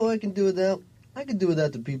I can do without? I can do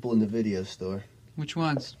without the people in the video store. Which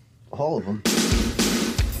ones? All of them.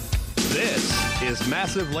 This is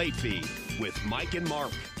Massive Late Fee with Mike and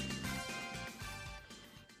Mark.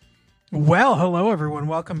 Well, hello everyone.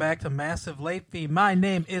 Welcome back to Massive Late Fee. My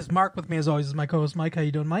name is Mark. With me as always is my co-host Mike. How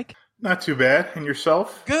you doing, Mike? Not too bad. And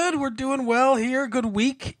yourself? Good. We're doing well here. Good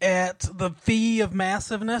week at the Fee of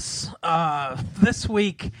Massiveness. This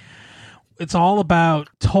week, it's all about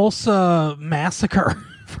Tulsa Massacre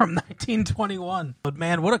from 1921. But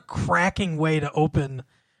man, what a cracking way to open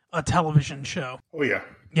a television show. Oh, yeah.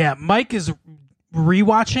 Yeah, Mike is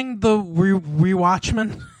rewatching the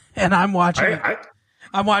Rewatchmen, and I'm watching it.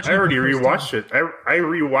 I'm watching. I already rewatched it. I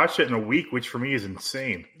rewatched it in a week, which for me is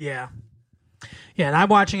insane. Yeah, and I'm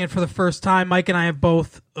watching it for the first time. Mike and I have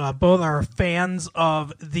both are fans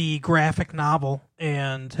of the graphic novel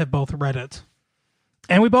and have both read it,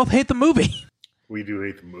 and we both hate the movie. We do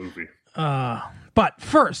hate the movie. But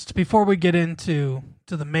first, before we get into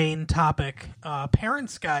the main topic,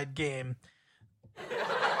 Parents Guide game.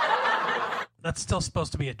 That's still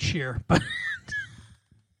supposed to be a cheer, but.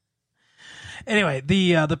 Anyway,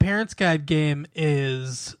 the Parents Guide game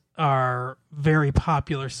is our very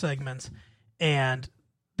popular segment, and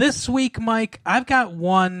this week, Mike, I've got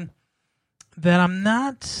one that I'm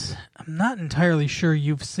not entirely sure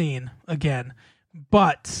you've seen again,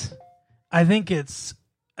 but I think it's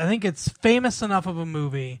famous enough of a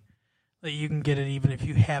movie that you can get it even if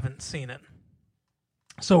you haven't seen it.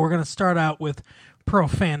 So we're going to start out with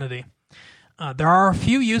profanity. There are a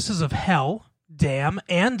few uses of hell, damn,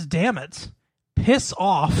 and damn it. Piss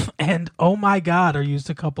off and oh my god are used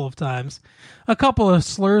a couple of times. A couple of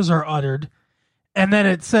slurs are uttered, and then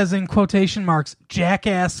it says in quotation marks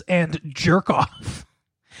jackass and jerk off.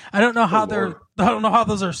 I don't know how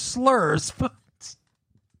those are slurs, but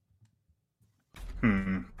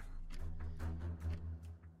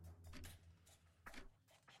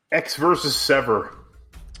X versus Sever.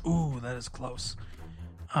 Ooh, that is close.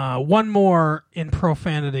 One more in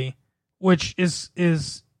profanity, which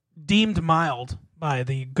is deemed mild by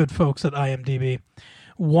the good folks at IMDb.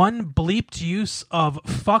 One bleeped use of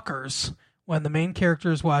fuckers when the main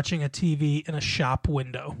character is watching a TV in a shop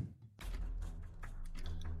window.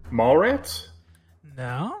 Mallrats?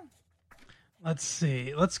 No. Let's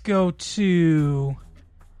see. Let's go to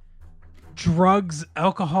drugs,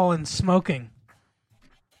 alcohol, and smoking.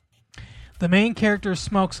 The main character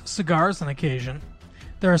smokes cigars on occasion.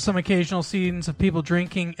 There are some occasional scenes of people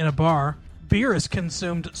drinking in a bar. Beer is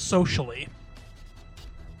consumed socially.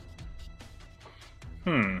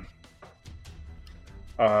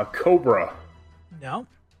 Cobra. No.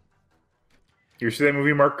 You ever see that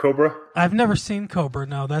movie, Mark, Cobra? I've never seen Cobra.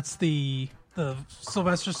 No, that's the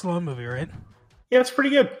Sylvester Stallone movie, right? Yeah, it's pretty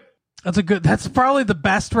good. That's probably the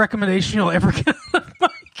best recommendation you'll ever get out of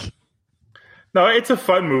Mike. No, it's a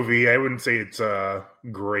fun movie. I wouldn't say it's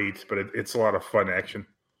great, but it's a lot of fun action.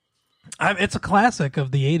 It's a classic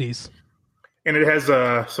of the 80s. And it has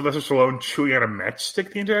Sylvester Stallone chewing on a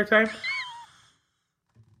matchstick the entire time.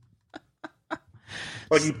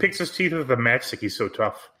 Like he picks his teeth with a matchstick. He's so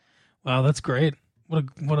tough. Wow, that's great. What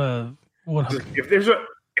a. If there's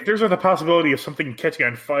the possibility of something catching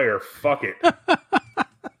on fire, fuck it.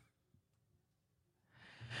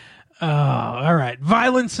 All right.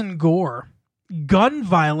 Violence and gore. Gun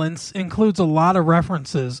violence includes a lot of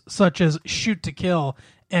references, such as shoot to kill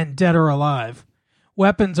and dead or alive.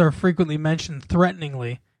 Weapons are frequently mentioned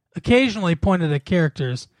threateningly, occasionally pointed at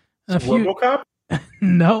characters. RoboCop?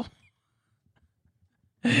 No.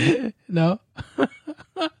 No.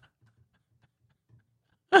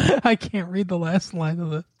 I can't read the last line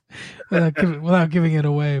of this without giving it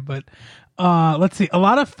away, but let's see. A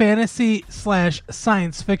lot of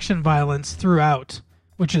fantasy/science fiction violence throughout,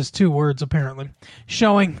 which is 2 words apparently,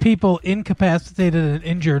 showing people incapacitated and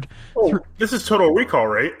injured. This is Total Recall,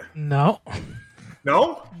 right? No.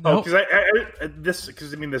 No? Nope. Because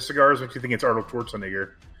the cigars makes you think it's Arnold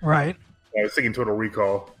Schwarzenegger. Right. I was thinking Total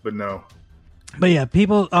Recall, but no. But yeah,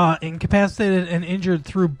 people incapacitated and injured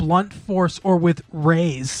through blunt force or with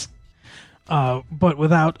rays, but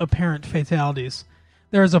without apparent fatalities.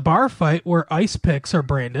 There is a bar fight where ice picks are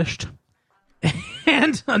brandished,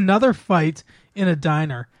 and another fight in a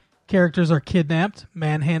diner. Characters are kidnapped,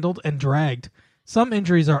 manhandled, and dragged. Some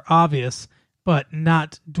injuries are obvious, but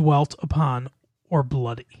not dwelt upon or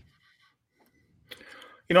bloody.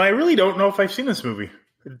 I really don't know if I've seen this movie.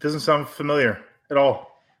 It doesn't sound familiar at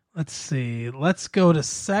all. Let's see. Let's go to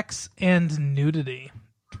sex and nudity.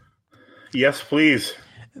 Yes, please.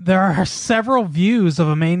 There are several views of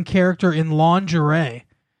a main character in lingerie.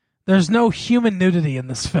 There's no human nudity in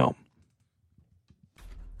this film.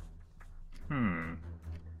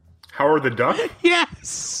 Howard the Duck?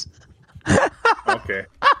 Yes. Okay.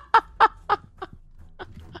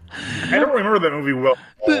 I don't remember that movie well.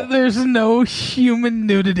 There's no human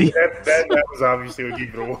nudity. That was obviously what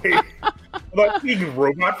gave it away. About being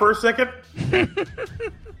robot for a second. See,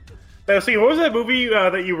 what was that movie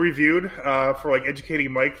that you reviewed for like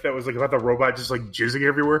educating Mike that was like about the robot just like jizzing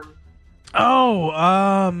everywhere? Oh,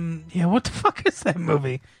 yeah, what the fuck is that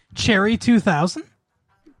movie? Cherry 2000?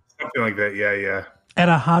 Something like that, yeah. At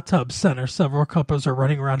a hot tub center, several couples are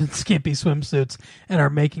running around in skimpy swimsuits and are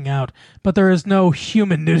making out, but there is no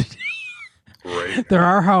human nudity. Right. There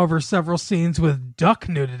are, however, several scenes with duck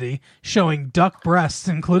nudity, showing duck breasts,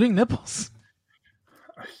 including nipples.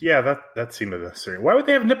 Yeah, that seemed necessary. Why would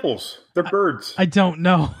they have nipples? They're birds. I don't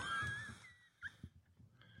know.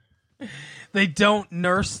 They don't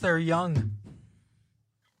nurse their young.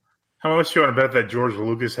 How much do you want to bet that George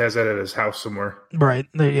Lucas has that at his house somewhere? Right.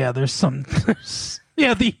 There's some...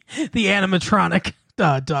 yeah, the animatronic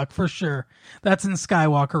duck, for sure. That's in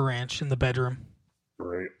Skywalker Ranch in the bedroom.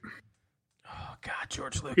 Right. Oh, God,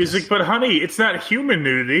 George Lucas. He's like, but honey, it's not human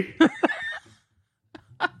nudity.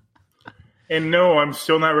 And no, I'm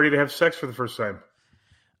still not ready to have sex for the first time.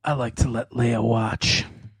 I like to let Leia watch.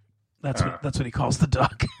 That's what he calls the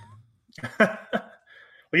duck.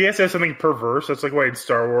 Well, he has to have something perverse. That's like why in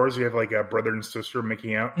Star Wars you have like a brother and sister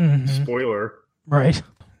making out. Mm-hmm. Spoiler. Right.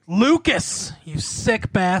 Lucas, you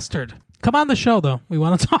sick bastard. Come on the show, though. We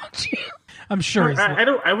want to talk to you. I'm sure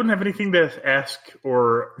I wouldn't have anything to ask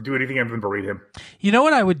or do anything other than berate him. You know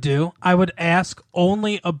what I would do? I would ask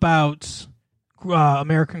only about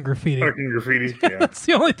American Graffiti. American Graffiti, yeah. That's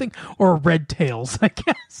the only thing. Or Red Tails, I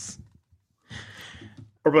guess.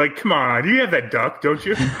 Or be like, come on, you have that duck, don't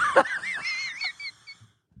you?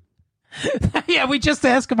 Yeah, we just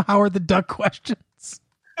ask him Howard the Duck questions.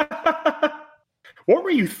 What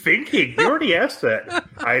were you thinking? You already asked that.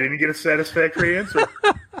 I didn't get a satisfactory answer.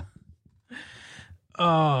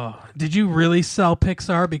 Oh, did you really sell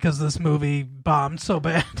Pixar because this movie bombed so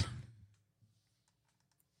bad?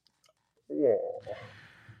 Whoa.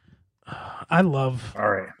 I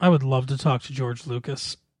would love to talk to George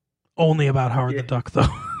Lucas. Only about Howard the Duck, though.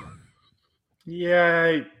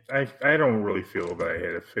 Yeah, I don't really feel that I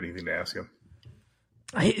had anything to ask him.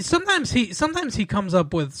 Sometimes he comes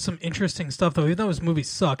up with some interesting stuff, though, even though his movies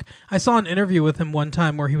suck. I saw an interview with him one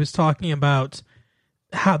time where he was talking about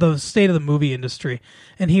how the state of the movie industry,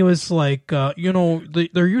 and he was like,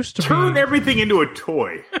 there used to turn everything into a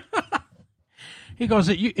toy. He goes,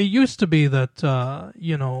 it used to be that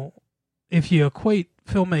if you equate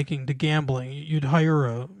filmmaking to gambling, you'd hire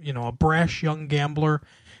a brash young gambler,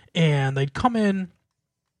 and they'd come in,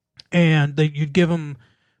 and you'd give them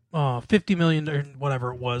 $50 million or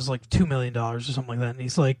whatever it was, like $2 million or something like that. And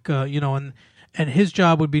he's like, and his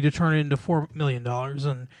job would be to turn it into $4 million,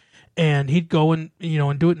 and he'd go and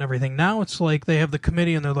and do it and everything. Now it's like they have the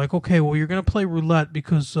committee, and they're like, okay, well, you're going to play roulette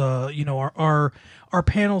because our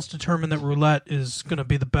panels determine that roulette is going to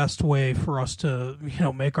be the best way for us to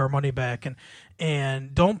make our money back,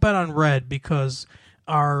 and don't bet on red because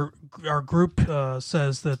our group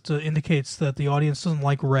says that indicates that the audience doesn't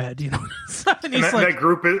like red. And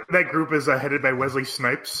that group is headed by Wesley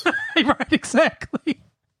Snipes. Right, exactly.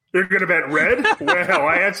 You're going to bet red? Well,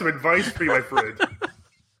 I had some advice for you, my friend.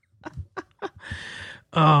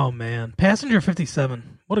 Oh man, Passenger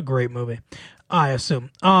 57. What a great movie. I assume.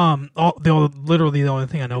 Literally the only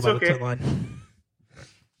thing I know about that line.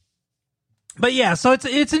 But yeah, so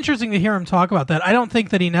it's interesting to hear him talk about that. I don't think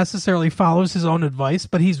that he necessarily follows his own advice,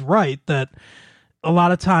 but he's right that a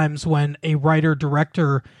lot of times when a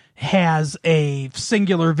writer-director has a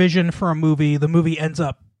singular vision for a movie, the movie ends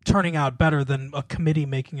up turning out better than a committee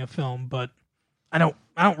making a film, but I don't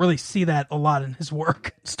really see that a lot in his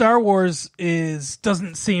work. Star Wars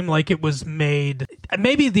doesn't seem like it was made.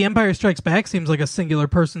 Maybe The Empire Strikes Back seems like a singular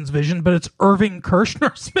person's vision, but it's Irving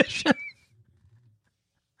Kershner's vision.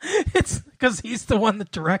 It's because he's the one that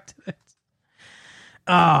directed it.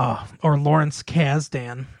 Or Lawrence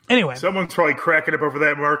Kasdan. Anyway, someone's probably cracking up over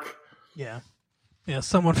that, Mark. Yeah,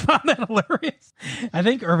 someone found that hilarious. I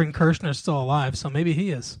think Irving Kershner's still alive, so maybe he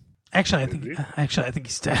is. Actually, I think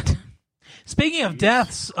he's dead. Speaking of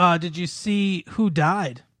deaths, did you see who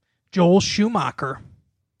died? Joel Schumacher.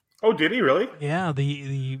 Oh, did he really? Yeah,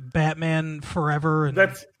 the Batman Forever. And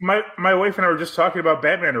that's my wife and I were just talking about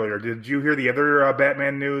Batman earlier. Did you hear the other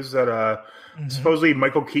Batman news that supposedly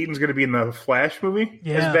Michael Keaton's going to be in the Flash movie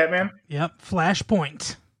as Batman? Yep,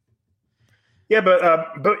 Flashpoint. Yeah,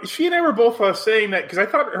 but she and I were both saying that because I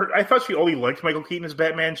thought she only liked Michael Keaton as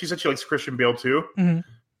Batman. She said she likes Christian Bale too. Mm-hmm.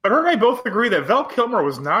 But her and I both agree that Val Kilmer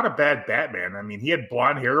was not a bad Batman. I mean, he had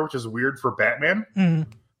blonde hair, which is weird for Batman.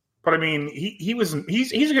 Mm-hmm. But I mean, he's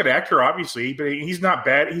a good actor, obviously, but he's not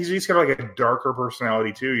bad. He's got like a darker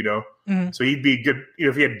personality too, you know. Mm-hmm. So he'd be good, you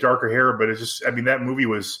know, if he had darker hair. But it's just, I mean, that movie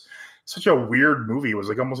was such a weird movie. It was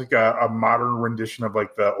like almost like a modern rendition of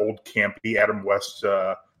like the old campy Adam West,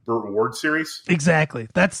 Burt Ward series. Exactly.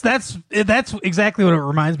 That's exactly what it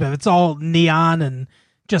reminds me of. It's all neon and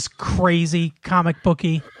just crazy comic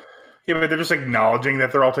booky. Yeah, but they're just acknowledging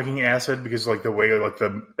that they're all taking acid because, like, the way, like,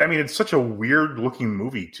 I mean, it's such a weird looking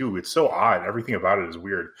movie, too. It's so odd. Everything about it is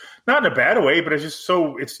weird. Not in a bad way, but it's just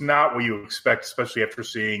it's not what you expect, especially after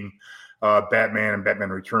seeing Batman and Batman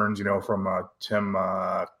Returns, you know, from Tim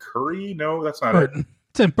Curry. No, that's not Burton. it.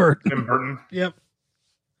 Tim Burton. Tim Burton. Yep.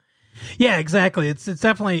 Yeah, exactly. It's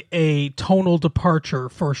definitely a tonal departure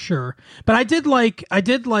for sure. But I did like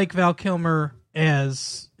Val Kilmer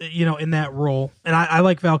as, you know, in that role, and I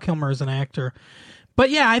like Val Kilmer as an actor. But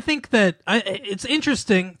yeah, I think that it's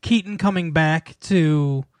interesting Keaton coming back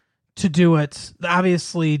to do it.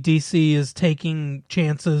 Obviously, DC is taking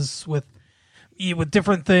chances with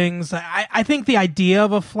different things. I think the idea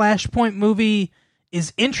of a Flashpoint movie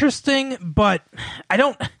is interesting, but I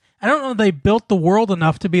don't know if they built the world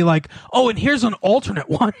enough to be like, oh, and here's an alternate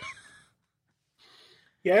one.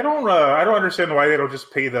 Yeah, I don't understand why they don't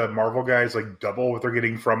just pay the Marvel guys like double what they're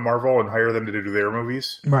getting from Marvel and hire them to do their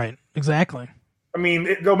movies. Right, exactly. I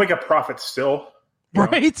mean, they'll make a profit still.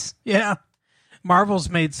 Right? Know? Yeah.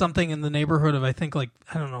 Marvel's made something in the neighborhood of, I think, like,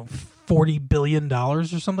 I don't know, $40 billion or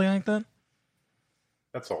something like that.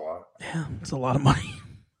 That's a lot. Yeah, it's a lot of money.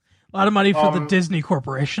 A lot of money for the Disney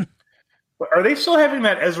Corporation. Are they still having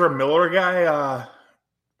that Ezra Miller guy,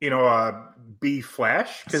 be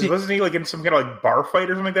Flash? Because wasn't he like in some kind of like bar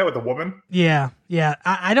fight or something like that with a woman? Yeah.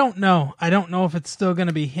 I don't know. I don't know if it's still going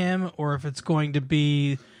to be him or if it's going to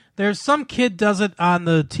be... There's some kid does it on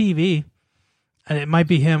the TV. And it might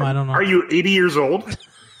be him. I don't know. Are you 80 years old?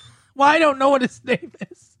 Well, I don't know what his name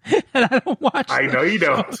is. And I don't watch I know you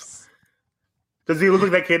don't. Does he look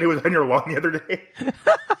like that kid who was on your lawn the other day?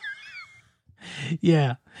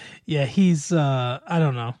 Yeah, he's I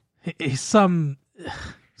don't know. He's some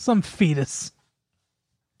fetus.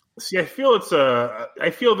 See, I feel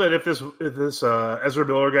that if this Ezra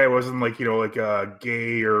Miller guy wasn't like, you know, like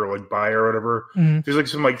gay or like bi or whatever, if there's like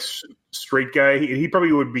some like straight guy, he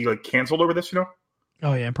probably would be like canceled over this, you know?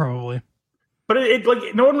 Oh yeah, probably. But it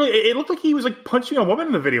like no one really. It looked like he was like punching a woman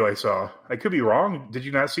in the video I saw. I could be wrong. Did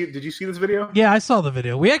you not see it? Did you see this video? Yeah, I saw the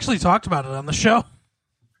video. We actually talked about it on the show.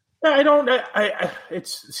 I don't.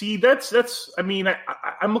 That's. I mean,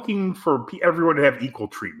 I'm looking for everyone to have equal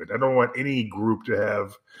treatment. I don't want any group to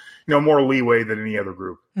have, you know, more leeway than any other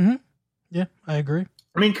group. Mm-hmm. Yeah, I agree.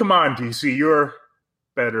 I mean, come on, DC, you're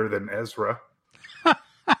better than Ezra.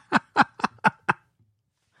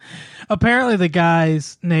 Apparently, the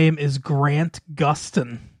guy's name is Grant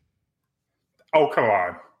Gustin. Oh, come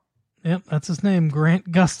on. Yep, that's his name,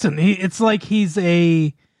 Grant Gustin. It's like he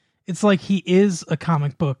is a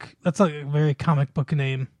comic book. That's like a very comic book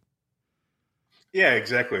name. Yeah,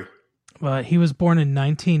 exactly. But he was born in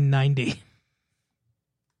 1990.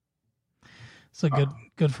 So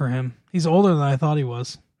good for him. He's older than I thought he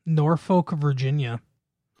was. Norfolk, Virginia.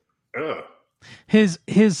 Ugh.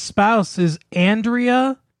 His spouse is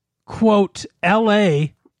Andrea, quote,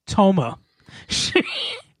 L.A. Toma. She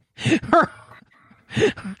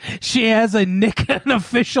has an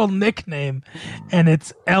official nickname, and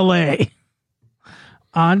it's L.A.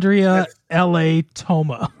 Andrea L.A.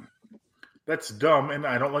 Toma. That's dumb, and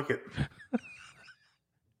I don't like it.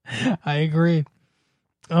 I agree.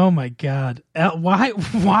 Oh my God!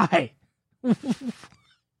 Why?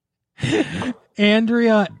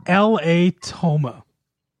 Andrea L.A. Toma.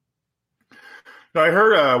 No, I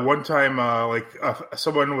heard one time,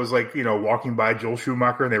 someone was like, you know, walking by Joel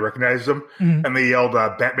Schumacher and they recognized him, and they yelled,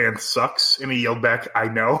 "Batman sucks," and he yelled back, "I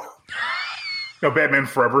know." No, Batman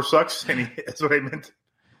Forever sucks, and that's what I meant.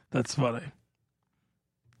 That's funny.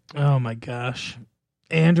 Oh my gosh,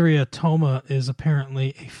 Andrea Toma is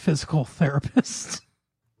apparently a physical therapist.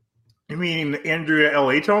 You mean Andrea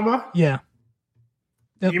L.A. Toma? Yeah.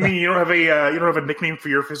 You mean you don't have a nickname for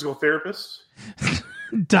your physical therapist?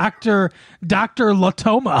 Dr.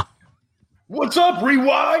 Latoma. What's up,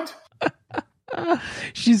 Rewind?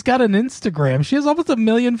 She's got an Instagram. She has almost 1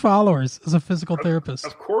 million followers as a physical therapist.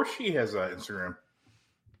 Of course she has an Instagram.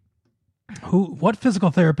 What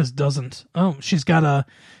physical therapist doesn't? Oh, she's got a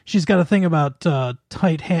thing about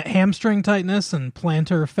tight hamstring tightness and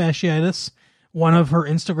plantar fasciitis. One of her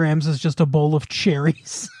Instagrams is just a bowl of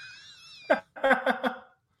cherries.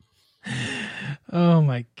 Oh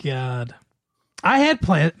my God. I had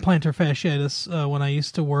plantar fasciitis when I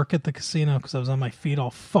used to work at the casino because I was on my feet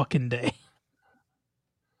all fucking day.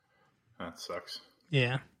 That sucks.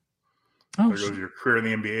 Yeah. Oh, There goes your career in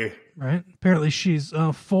the NBA. right. Apparently, she's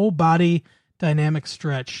a full body dynamic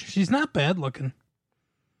stretch. She's not bad looking.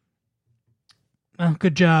 Oh,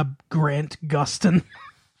 good job, Grant Gustin.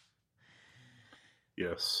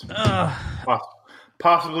 Yes. Uh,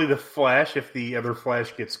 Possibly the Flash if the other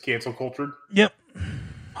Flash gets cancel cultured. Yep.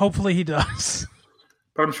 Hopefully he does.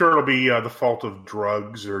 But I'm sure it'll be the fault of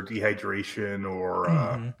drugs or dehydration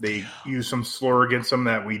or they use some slur against him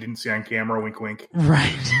that we didn't see on camera. Wink, wink.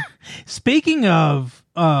 Right. Speaking of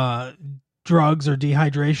drugs or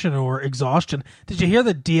dehydration or exhaustion, did you hear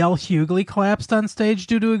that DL Hughley collapsed on stage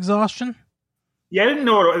due to exhaustion? Yeah, I didn't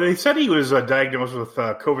know. They said he was diagnosed with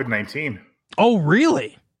COVID-19. Oh,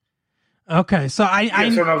 really? Okay, so I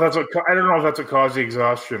don't know if that's what caused the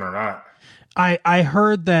exhaustion or not. I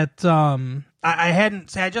heard that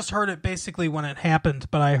I just heard it basically when it happened,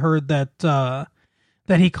 but I heard that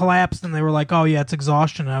that he collapsed and they were like, "Oh yeah, it's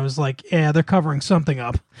exhaustion." And I was like, "Yeah, they're covering something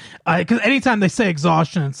up." Because anytime they say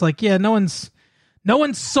exhaustion, it's like, yeah, no one's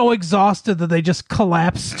so exhausted that they just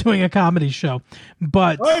collapse doing a comedy show.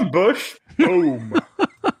 But I'm Bush. Boom.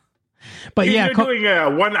 But you're doing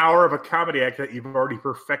 1 hour of a comedy act that you've already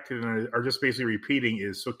perfected and are just basically repeating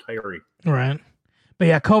is so tiring. Right. But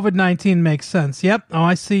yeah, COVID-19 makes sense. Yep. Oh,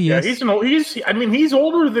 I see. Yes. Yeah, he's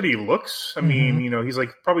older than he looks. I mean, he's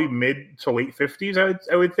like probably mid to late 50s.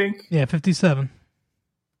 I would think. Yeah, 57.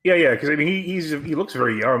 Yeah. Because I mean, he looks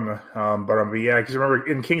very young. Yeah, because remember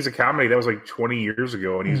in Kings of Comedy that was like 20 years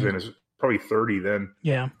ago, and he's in his probably 30 then.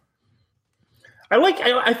 Yeah.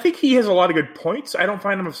 I think he has a lot of good points. I don't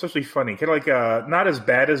find him especially funny. Kind of like not as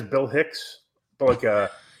bad as Bill Hicks, but like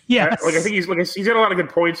yes. I think he's got a lot of good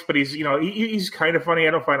points, but he's kind of funny.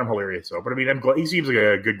 I don't find him hilarious though. But I mean, I'm glad he seems like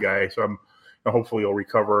a good guy. So hopefully he'll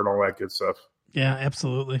recover and all that good stuff. Yeah,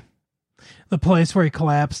 absolutely. The place where he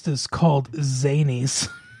collapsed is called Zanies.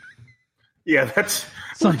 Yeah,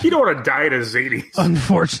 you don't want to die at a Zanies.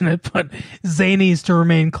 Unfortunate, but Zanies to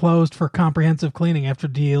remain closed for comprehensive cleaning after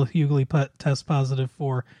DL Hughley tests positive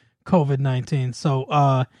for COVID-19.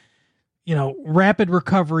 So, rapid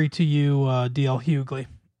recovery to you, DL Hughley.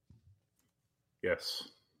 Yes.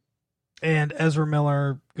 And Ezra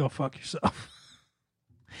Miller, go fuck yourself.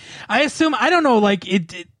 I assume, I don't know, like,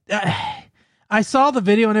 I saw the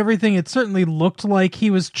video and everything. It certainly looked like he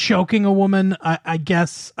was choking a woman. I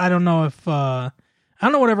guess, I don't know if, I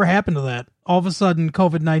don't know whatever happened to that. All of a sudden,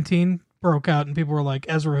 COVID-19 broke out and people were like,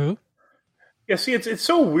 Ezra who? Yeah, see, it's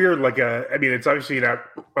so weird. Like, I mean, it's obviously not.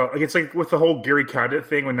 It's like with the whole Gary Condit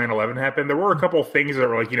thing when 9/11 happened. There were a couple of things that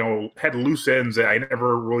were like, had loose ends that I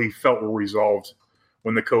never really felt were resolved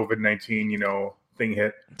when the COVID-19, thing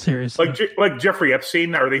hit. Seriously, like Jeffrey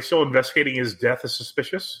Epstein. Are they still investigating his death as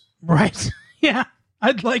suspicious? Right. Yeah,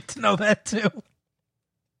 I'd like to know that too.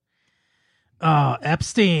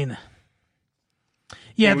 Epstein.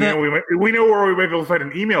 Yeah, we know where we might be able to find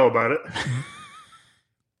an email about it.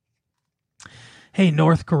 Hey,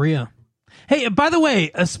 North Korea. Hey, by the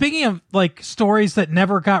way, speaking of like stories that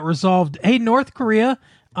never got resolved, hey, North Korea,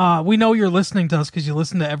 we know you're listening to us because you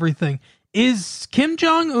listen to everything. Is Kim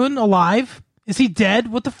Jong-un alive? Is he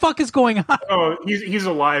dead? What the fuck is going on? Oh, he's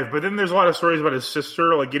alive, but then there's a lot of stories about his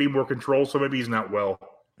sister like getting more control, so maybe he's not well.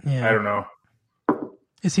 Yeah. I don't know.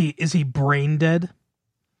 Is he brain dead?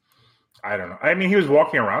 I don't know. I mean, he was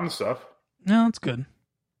walking around and stuff. No, that's good.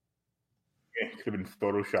 Yeah, it could have been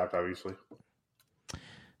photoshopped, obviously.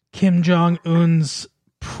 Kim Jong-un's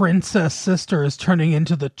princess sister is turning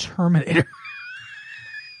into the Terminator.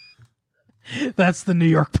 That's the New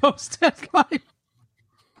York Post headline.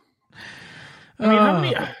 I mean, how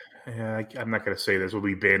many... Yeah, I'm not going to say this. We'll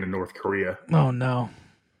be banned in North Korea. Oh, no.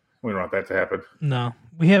 We don't want that to happen. No.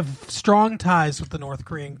 We have strong ties with the North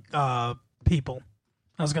Korean people.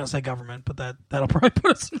 I was going to say government, but that'll probably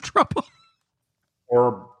put us in trouble.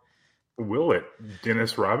 Or will it?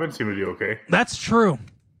 Dennis Rodman seemed to do okay. That's true.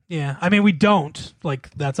 Yeah. I mean, we don't. Like,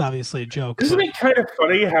 that's obviously a joke. Isn't it kind of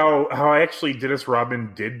funny how actually Dennis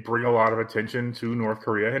Rodman did bring a lot of attention to North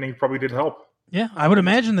Korea, and he probably did help? Yeah, I would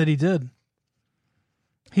imagine that he did.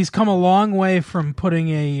 He's come a long way from putting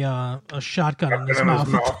a shotgun in his mouth.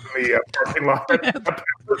 In the parking lot at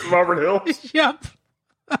Auburn Hills. Yep.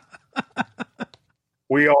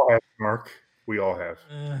 We all have, Mark. We all have.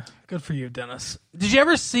 Good for you, Dennis. Did you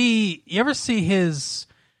ever see his?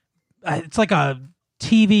 It's like a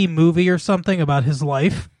TV movie or something about his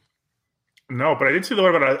life. No, but I did see the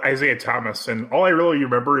one about Isaiah Thomas, and all I really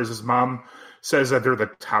remember is his mom says that they're the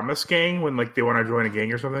Thomas gang when like they want to join a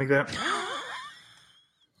gang or something like that.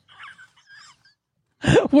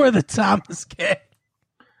 We're the Thomas gang.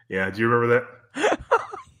 Yeah, do you remember that?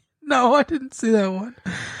 No, I didn't see that one.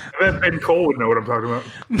 bet Ben Cole would know what I'm talking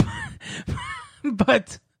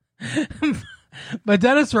about. but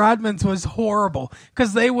Dennis Rodman's was horrible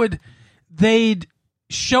because they'd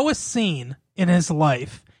show a scene in his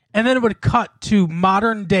life and then it would cut to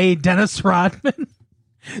modern day Dennis Rodman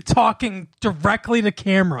talking directly to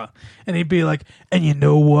camera, and he'd be like, and you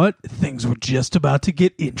know what? Things were just about to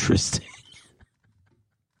get interesting.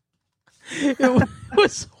 It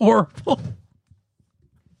was horrible.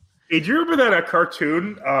 Hey, do you remember that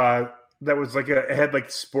cartoon that was like it had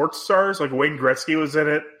like sports stars, like Wayne Gretzky was in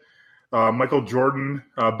it, Michael Jordan,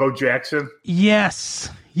 Bo Jackson? Yes,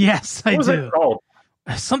 I do. What was it called?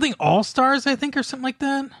 Something All Stars, I think, or something like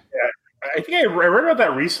that. Yeah, I think I read about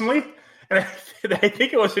that recently, and I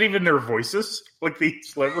think it wasn't even their voices, like the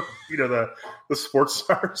celebrity, the sports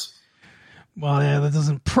stars. Well, yeah, that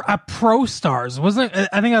doesn't Pro Stars, wasn't it?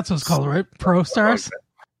 I think that's what it's called, right? Pro Stars.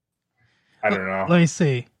 I don't know. Let me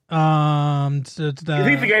see. You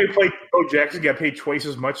think the guy who played Bo Jackson got paid twice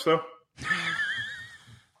as much, though?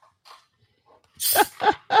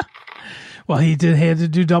 Well, he had to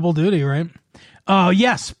do double duty, right?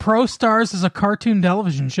 Yes, Pro Stars is a cartoon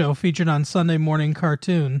television show featured on Sunday morning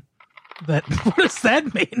cartoon. What does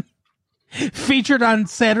that mean? Featured on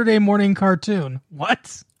Saturday morning cartoon.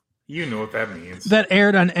 What? You know what that means. That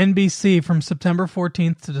aired on NBC from September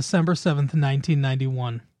 14th to December 7th,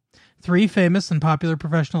 1991. 3 famous and popular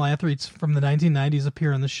professional athletes from the 1990s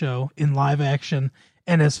appear on the show in live action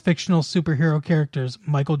and as fictional superhero characters: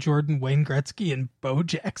 Michael Jordan, Wayne Gretzky, and Bo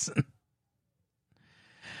Jackson.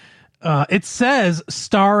 It says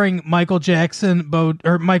starring Michael Jackson,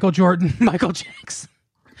 Michael Jordan, Michael Jackson.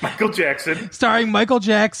 Michael Jackson. Starring Michael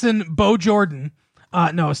Jackson, Bo Jordan.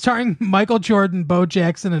 Starring Michael Jordan, Bo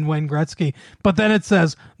Jackson, and Wayne Gretzky. But then it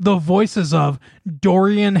says the voices of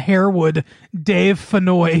Dorian Harewood, Dave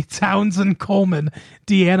Fennoy, Townsend Coleman,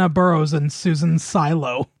 Deanna Burrows, and Susan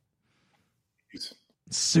Silo.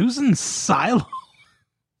 Susan Silo?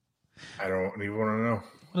 I don't even want to know.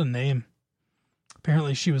 What a name.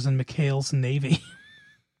 Apparently she was in McHale's Navy.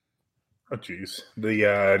 Oh, jeez. The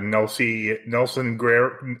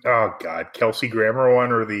Kelsey Grammer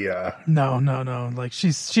one, or the... No. Like,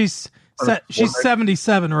 she's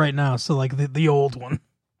 77 right now, so like the old one.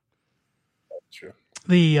 True.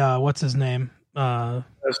 The, what's his name?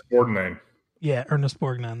 Ernest Borgnine. Yeah, Ernest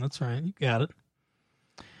Borgnine. That's right. You got it.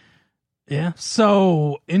 Yeah,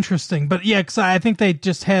 so interesting. But yeah, because I think they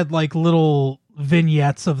just had like little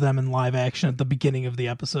vignettes of them in live action at the beginning of the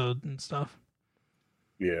episode and stuff.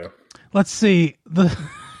 Yeah. Let's see. The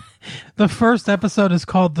first episode is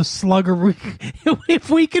called The Slugger.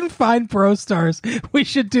 If we can find Pro Stars, we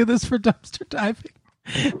should do this for Dumpster Diving.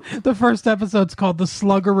 The first episode's called The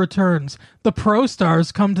Slugger Returns. The Pro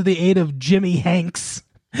Stars come to the aid of Jimmy Hanks.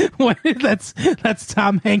 That's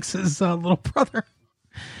Tom Hanks's little brother.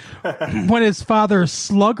 When his father,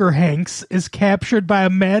 Slugger Hanks, is captured by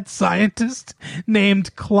a mad scientist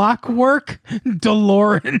named Clockwork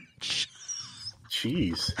DeLorange.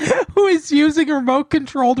 Jeez. Who is using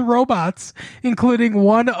remote-controlled robots, including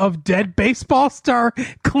one of dead baseball star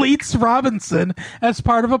Cleats Robinson, as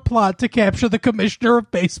part of a plot to capture the commissioner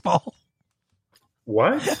of baseball.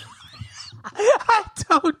 What? I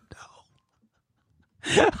don't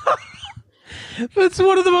know. It's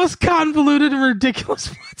one of the most convoluted and ridiculous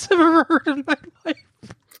plots I've ever heard in my life.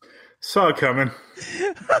 Saw it coming.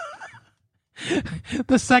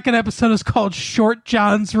 The second episode is called Short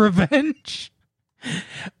John's Revenge.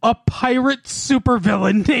 A pirate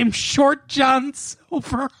supervillain named Short John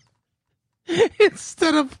Silver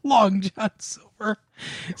instead of Long John Silver.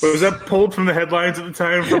 Wait, was that pulled from the headlines at the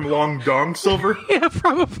time from Long Dong Silver? Yeah,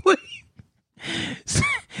 probably.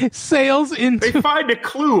 Sails into... They find a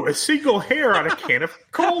clue, a single hair on a can of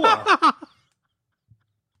cola.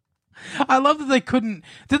 I love that they couldn't...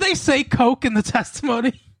 Did they say Coke in the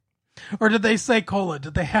testimony? Or did they say cola?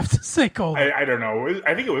 Did they have to say cola? I don't know.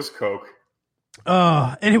 I think it was Coke.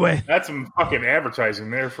 Anyway. That's some fucking advertising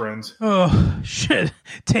there, friends. Oh, shit.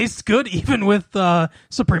 Tastes good even with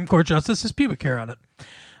Supreme Court Justice's pubic hair on it.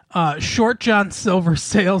 Short John Silver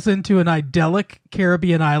sails into an idyllic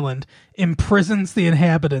Caribbean island, imprisons the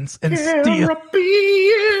inhabitants, and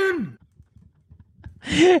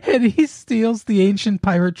he steals the ancient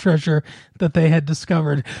pirate treasure that they had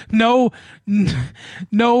discovered. No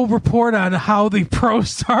report on how the Pro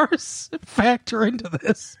Stars factor into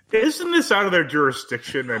this. Isn't this out of their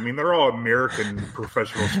jurisdiction? I mean, they're all American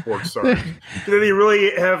professional sports stars. Do they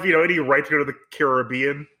really have, any right to go to the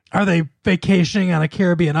Caribbean? Are they vacationing on a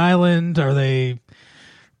Caribbean island? Are they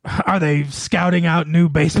scouting out new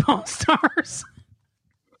baseball stars?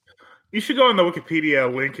 You should go on the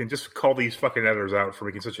Wikipedia link and just call these fucking editors out for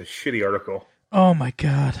making such a shitty article. Oh my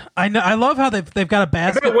god! I know. I love how they've got a I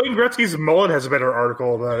bet basket. Wayne Gretzky's mullet has a better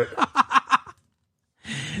article about it.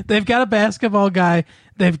 They've got a basketball guy.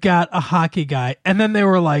 They've got a hockey guy, and then they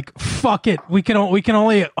were like, "Fuck it, we can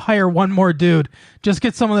only hire one more dude. Just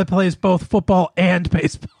get someone that plays both football and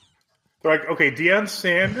baseball." They're like, okay, Deion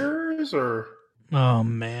Sanders or Oh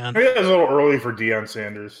man, maybe that was a little early for Deion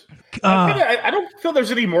Sanders. I don't feel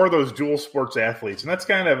there's any more of those dual sports athletes, and that's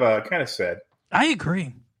kind of sad. I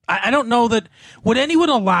agree. I don't know that would anyone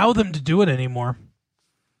allow them to do it anymore.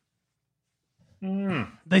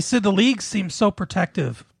 They said the league seems so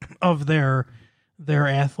protective of their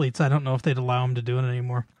athletes. I don't know if they'd allow them to do it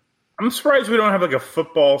anymore. I'm surprised we don't have like a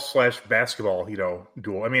football/basketball,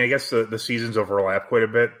 duel. I mean, I guess the seasons overlap quite a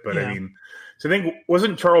bit, but Yeah. I mean, so I think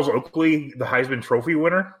wasn't Charles Oakley the Heisman Trophy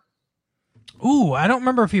winner? Ooh, I don't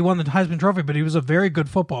remember if he won the Heisman Trophy, but he was a very good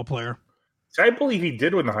football player. So I believe he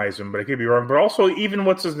did win the Heisman, but I could be wrong. But also, even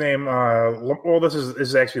what's his name? Well, this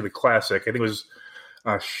is actually the classic. I think it was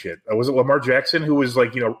was it Lamar Jackson who was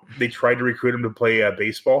like they tried to recruit him to play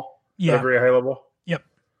baseball at a very high level. Yep.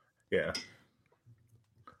 Yeah.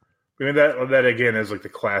 I mean that again is like the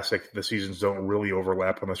classic. The seasons don't really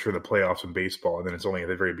overlap unless you're in the playoffs in baseball, and then it's only at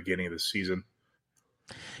the very beginning of the season.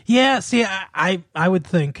 Yeah, see, I would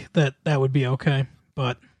think that would be okay,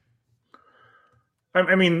 but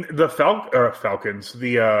I mean, the Falcons,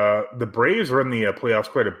 the Braves were in the playoffs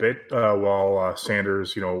quite a bit while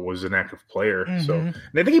Sanders, was an active player. Mm-hmm. So, and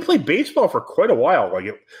I think he played baseball for quite a while.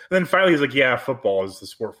 And then finally, he's like, "Yeah, football is the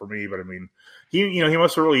sport for me." But I mean, he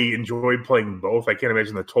must have really enjoyed playing both. I can't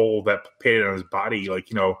imagine the toll that paid on his body.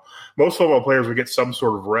 Most football players would get some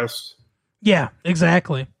sort of rest. yeah,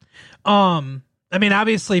 exactly. I mean,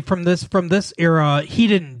 obviously from this era, he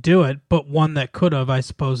didn't do it, but one that could have, I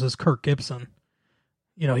suppose, is Kirk Gibson.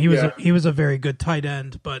 He was a very good tight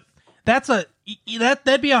end, but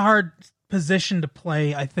that'd be a hard position to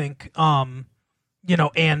play, I think. And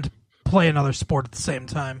play another sport at the same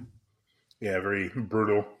time. Yeah, very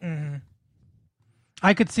brutal. Mm-hmm.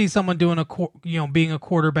 I could see someone doing being a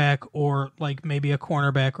quarterback or like maybe a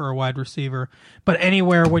cornerback or a wide receiver, but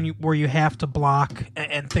anywhere where you have to block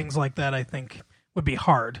and things like that, I think would be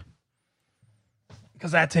hard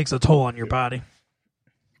because that takes a toll on your body.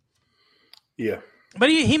 Yeah. But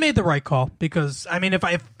he made the right call because I mean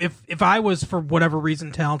if I was for whatever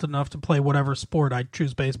reason talented enough to play whatever sport, I'd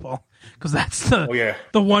choose baseball because that's the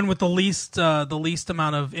one with the least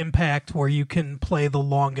amount of impact where you can play the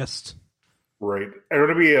longest. Right. I want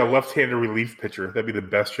to be a left-handed relief pitcher. That'd be the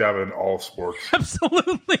best job in all sports.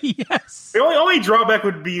 Absolutely, yes. The only drawback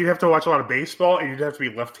would be you'd have to watch a lot of baseball and you'd have to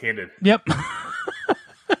be left-handed. Yep.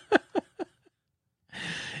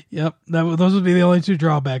 Yep, those would be the only two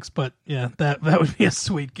drawbacks, but yeah, that would be a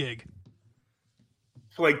sweet gig.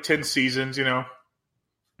 For like 10 seasons,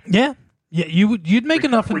 Yeah, you'd make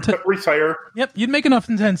enough in retire. Yep, you'd make enough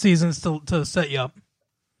in 10 seasons to set you up,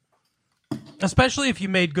 especially if you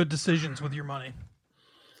made good decisions with your money.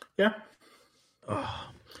 Yeah.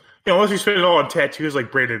 Unless you spend it all on tattoos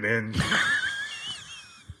like Brandon Inge.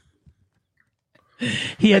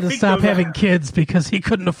 He had to stop having kids because he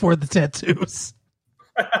couldn't afford the tattoos.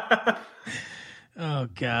 Oh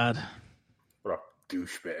God! What a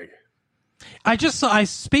douchebag!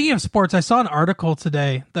 Speaking of sports, I saw an article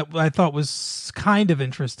today that I thought was kind of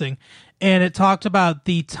interesting, and it talked about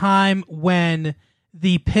the time when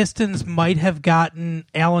the Pistons might have gotten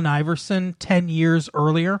Allen Iverson 10 years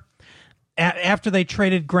earlier, after they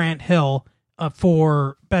traded Grant Hill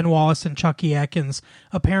for Ben Wallace and Chucky Atkins.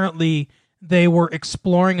 Apparently, they were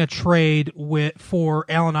exploring a trade for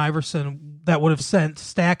Allen Iverson that would have sent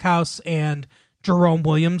Stackhouse and Jerome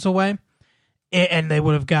Williams away, and they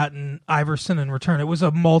would have gotten Iverson in return. It was a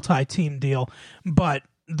multi-team deal, but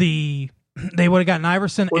they would have gotten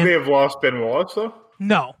Iverson. Would they have lost Ben Wallace, though?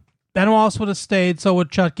 No. Ben Wallace would have stayed, so would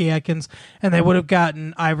Chucky Atkins, and they would have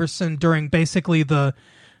gotten Iverson during basically the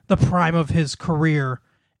prime of his career.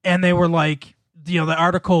 And they were like, the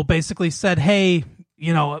article basically said, hey,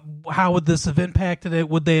 how would this have impacted it?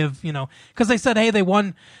 Would they have, because they said, hey, they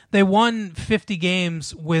won 50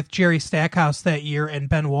 games with Jerry Stackhouse that year and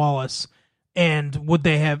Ben Wallace. And would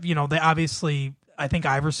they have, they obviously, I think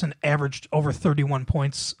Iverson averaged over 31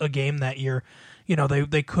 points a game that year.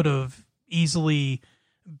 They could have easily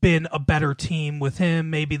been a better team with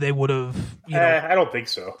him. Maybe they would have, I don't think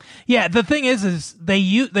so. Yeah, the thing is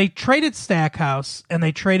they traded Stackhouse and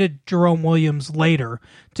they traded Jerome Williams later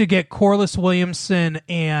to get Corliss Williamson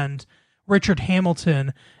and Richard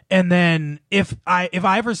Hamilton. And then if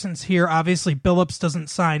Iverson's here, obviously Billups doesn't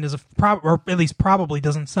sign or at least probably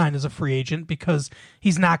doesn't sign as a free agent because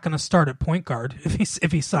he's not going to start at point guard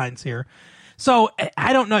if he signs here. So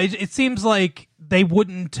I don't know. It seems like they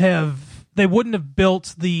wouldn't have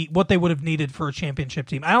built what they would have needed for a championship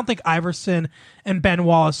team. I don't think Iverson and Ben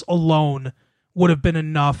Wallace alone would have been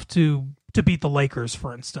enough to beat the Lakers,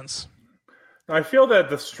 for instance. I feel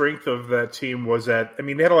that the strength of that team was that, I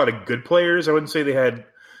mean, they had a lot of good players. I wouldn't say they had,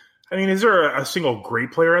 I mean, is there a single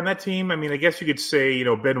great player on that team? I mean, I guess you could say,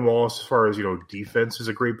 Ben Wallace, as far as, defense, is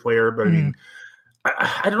a great player. But, I mean,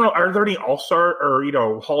 I don't know. Are there any all-star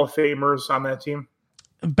or, Hall of Famers on that team?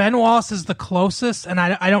 Ben Wallace is the closest, and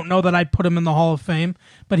I don't know that I'd put him in the Hall of Fame,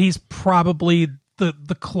 but he's probably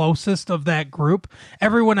the closest of that group.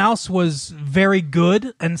 Everyone else was very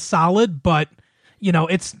good and solid, but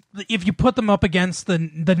it's if you put them up against the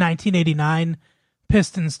 1989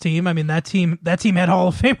 Pistons team, I mean that team had Hall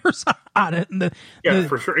of Famers on it. And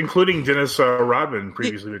for sure, including Dennis Rodman,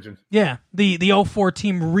 previously mentioned. Yeah, the 04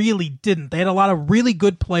 team really didn't. They had a lot of really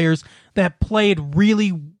good players that played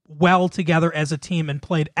really well together as a team and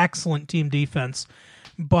played excellent team defense.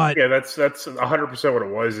 But yeah, that's 100% what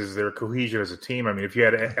it was, is their cohesion as a team. I mean, if you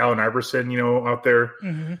had Allen Iverson, out there,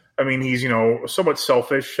 I mean, he's, somewhat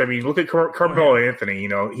selfish. I mean, look at Carmelo Anthony,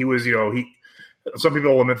 he was, some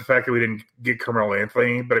people lament the fact that we didn't get Carmelo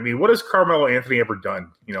Anthony, but I mean, what has Carmelo Anthony ever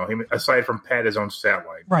done? Aside from pad his own stat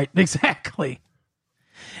line. Right, exactly.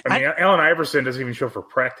 I mean, Allen Iverson doesn't even show up for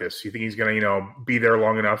practice. You think he's going to, be there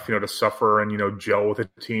long enough, to suffer and, gel with the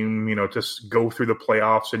team, just go through the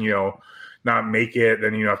playoffs and, not make it,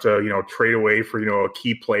 then you have to, trade away for, a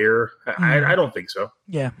key player. I don't think so.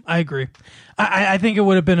 Yeah, I agree. I think it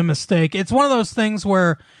would have been a mistake. It's one of those things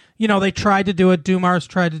where, they tried to do it. Dumars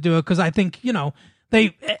tried to do it because I think,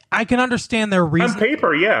 I can understand their reason. On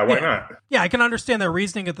paper, yeah, why not? Yeah, I can understand their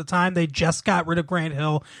reasoning at the time. They just got rid of Grant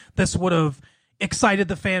Hill. This would have excited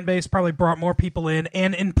the fan base, probably brought more people in,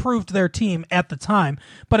 and improved their team at the time.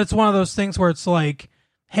 But it's one of those things where it's like,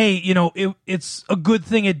 hey, it's a good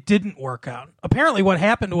thing it didn't work out. Apparently what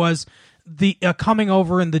happened was the coming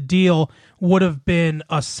over in the deal would have been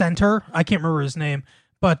a center. I can't remember his name,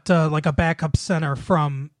 but like a backup center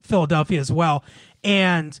from Philadelphia as well.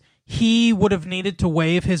 And he would have needed to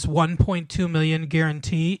waive his $1.2 million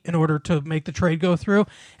guarantee in order to make the trade go through.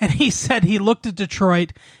 And he said he looked at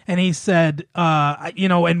Detroit and he said,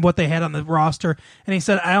 and what they had on the roster. And he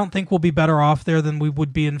said, I don't think we'll be better off there than we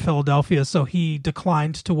would be in Philadelphia. So he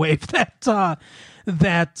declined to waive that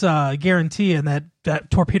guarantee, and that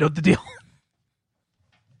torpedoed the deal.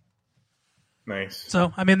 Nice.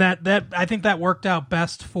 So, I mean, that I think that worked out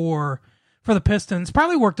best for the Pistons.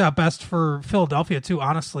 Probably worked out best for Philadelphia too,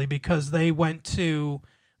 honestly, because they went to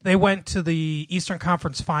the Eastern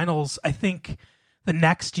Conference Finals, I think, the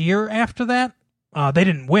next year after that. They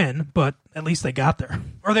didn't win, but at least they got there.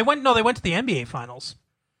 Or they went to the NBA Finals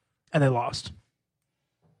and they lost.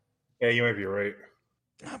 Yeah, you might be right.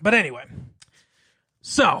 But anyway.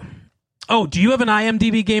 So, do you have an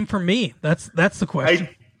IMDb game for me? That's the question.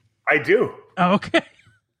 I do. Oh, okay.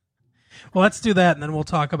 Well, let's do that, and then we'll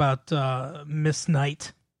talk about Miss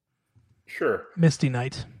Night. Sure. Misty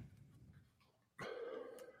Night.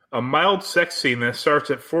 A mild sex scene that starts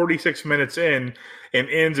at 46 minutes in and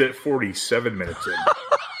ends at 47 minutes in.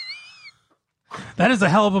 That is a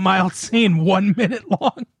hell of a mild scene, 1 minute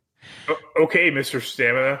long. Okay, Mr.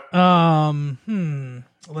 Stamina.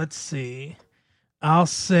 Let's see. I'll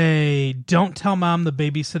say, don't tell Mom the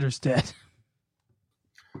babysitter's dead.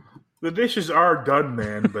 The dishes are done,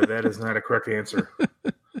 man, but that is not a correct answer.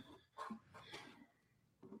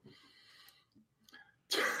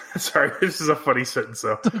 Sorry, this is a funny sentence,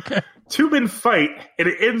 though. Okay. Two men fight, and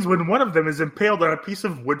it ends when one of them is impaled on a piece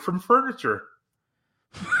of wood from furniture.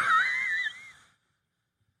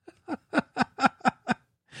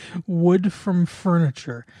 Wood from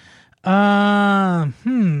furniture. I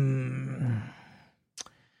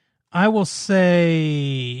will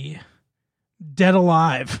say Dead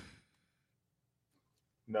Alive.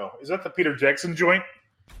 No. Is that the Peter Jackson joint?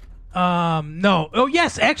 No. Oh,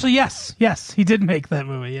 yes. Actually, yes. Yes, he did make that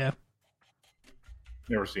movie, yeah.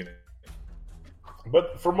 Never seen it.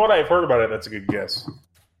 But from what I've heard about it, that's a good guess.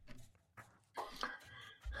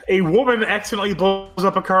 A woman accidentally blows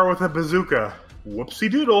up a car with a bazooka. Whoopsie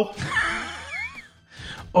doodle.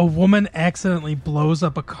 A woman accidentally blows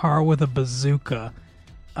up a car with a bazooka.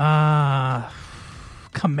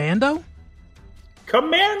 Commando?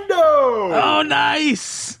 Commando! Oh,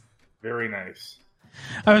 nice! Very nice.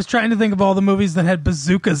 I was trying to think of all the movies that had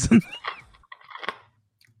bazookas in them.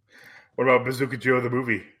 What about Bazooka Joe the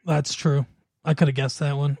movie? That's true. I could have guessed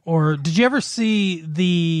that one. Or did you ever see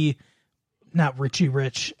the... Not Richie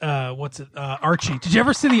Rich. Archie. Did you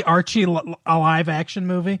ever see the Archie live action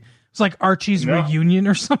movie? It's like Archie's Reunion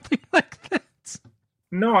or something like that.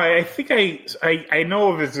 No, I think I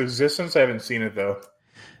know of its existence. I haven't seen it though.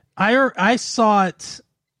 I saw it,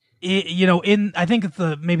 in I think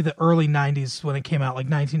maybe the early 90s when it came out, like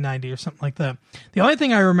 1990 or something like that. The only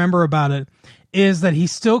thing I remember about it is that he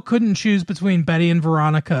still couldn't choose between Betty and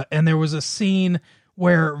Veronica, and there was a scene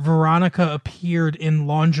where Veronica appeared in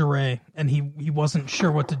lingerie, and he wasn't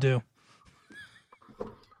sure what to do.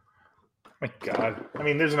 My God, I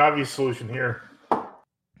mean, there's an obvious solution here.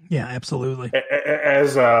 Yeah, absolutely.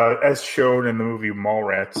 As shown in the movie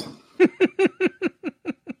Mallrats.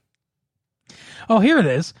 Oh, here it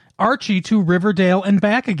is. Archie to Riverdale and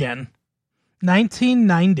Back Again.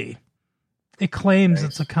 1990. It claims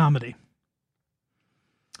It's a comedy.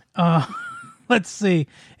 Let's see.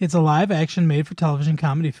 It's a live-action made-for-television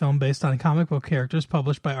comedy film based on comic book characters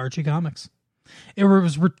published by Archie Comics. It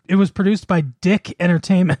was produced by Dick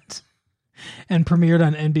Entertainment and premiered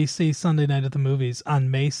on NBC Sunday Night at the Movies on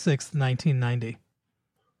May 6th, 1990.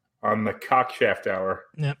 On the Cockshaft Hour.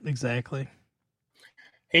 Yep, exactly.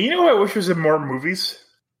 Hey, you know what I wish was in more movies?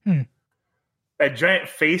 That giant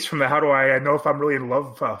face from the How Do I Know If I'm Really in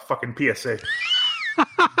Love fucking PSA.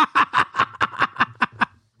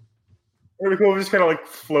 Really cool. Just kind of like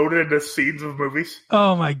floated into scenes of movies.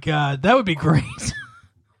 Oh my God. That would be great.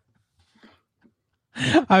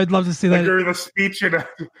 I would love to see that. During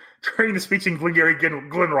the speech in Glengarry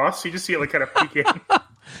Glen Ross, you just see it like kind of peeking.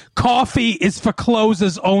 Coffee is for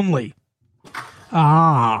closers only.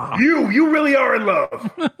 Ah. You really are in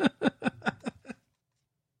love.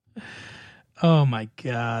 Oh my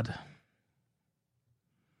God.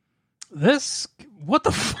 What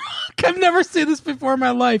the fuck? I've never seen this before in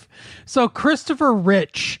my life. So Christopher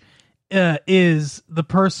Rich is the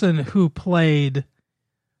person who played...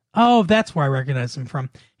 Oh, that's where I recognize him from.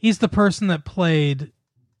 He's the person that played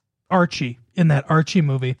Archie in that Archie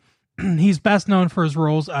movie. He's best known for his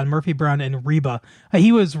roles on Murphy Brown and Reba.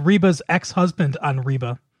 He was Reba's ex-husband on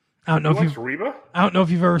Reba. I don't know if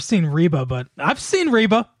you've ever seen Reba, but I've seen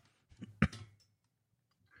Reba.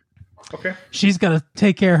 Okay. She's got to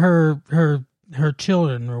take care of her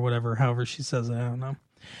children or whatever, however she says it. I don't know.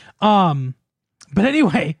 But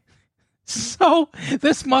anyway, so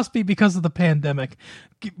this must be because of the pandemic.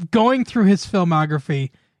 Going through his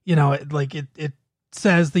filmography, it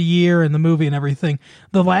says the year and the movie and everything.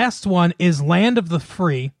 The last one is Land of the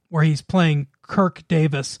Free, where he's playing Kirk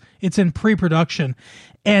Davis. It's in pre-production.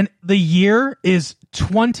 And the year is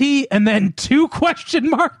 20 and then 2 question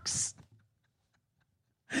marks.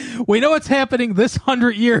 We know it's happening this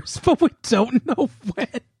 100 years, but we don't know when.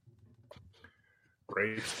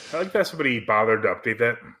 Great. I like that somebody bothered to update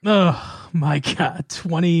that. Oh, my God.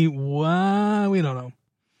 21? We don't know.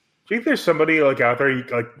 Do you think there's somebody like out there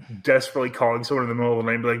like desperately calling someone in the middle of the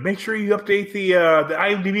night and be like, make sure you update the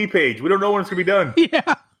IMDb page. We don't know when it's going to be done.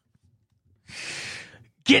 Yeah.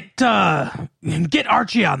 Get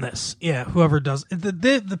Archie on this. Yeah, whoever does.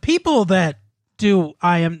 The people that do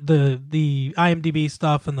the IMDb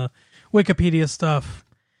stuff and the Wikipedia stuff,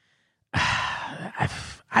 I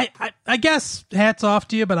guess hats off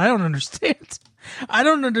to you, but I don't understand. I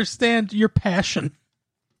don't understand your passion.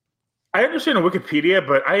 I understand Wikipedia,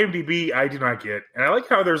 but IMDb I do not get. And I like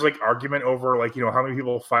how there's like argument over like, how many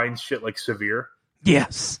people find shit like severe.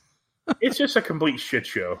 Yes. It's just a complete shit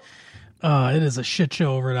show. It is a shit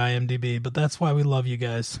show over at IMDb, but that's why we love you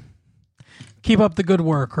guys. Keep up the good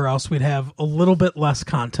work, or else we'd have a little bit less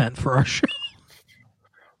content for our show.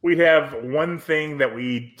 We'd have one thing that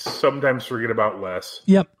we sometimes forget about less.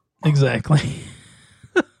 Yep, exactly.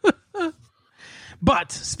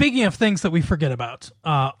 But speaking of things that we forget about,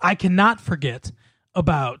 I cannot forget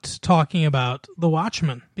about talking about The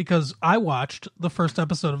Watchmen, because I watched the first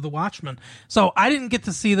episode of The Watchmen. So I didn't get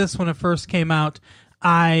to see this when it first came out.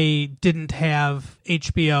 I didn't have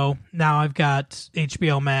HBO. Now I've got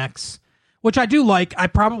HBO Max, which I do like. I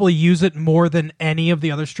probably use it more than any of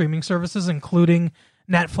the other streaming services, including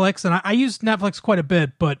Netflix. And I use Netflix quite a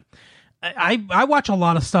bit, but I watch a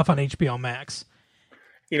lot of stuff on HBO Max.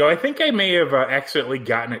 I think I may have accidentally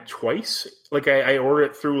gotten it twice. Like I ordered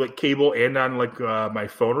it through like cable and on like my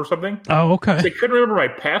phone or something. Oh, okay. I couldn't remember my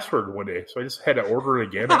password one day, so I just had to order it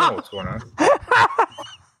again. I don't know what's going on.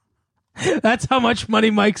 That's how much money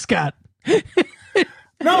Mike's got.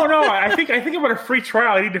 No. I think about a free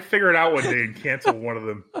trial. I need to figure it out one day and cancel one of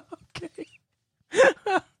them. Okay.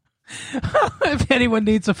 If anyone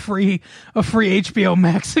needs a free HBO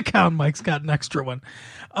Max account, Mike's got an extra one.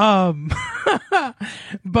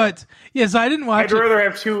 But yes, I didn't watch. I'd rather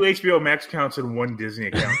have 2 HBO Max accounts than 1 Disney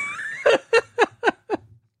account.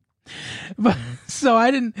 But so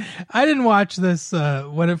I didn't watch this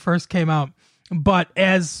when it first came out. But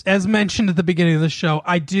as mentioned at the beginning of the show,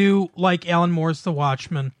 I do like Alan Moore's The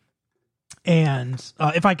Watchmen. And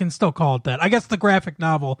if I can still call it that, I guess the graphic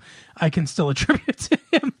novel I can still attribute to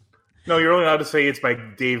him. No, you're only allowed to say it's by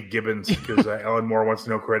Dave Gibbons because Alan Moore wants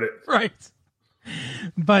no credit. Right.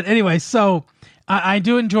 But anyway, so I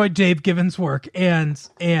do enjoy Dave Gibbons' work, and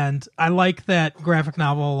I like that graphic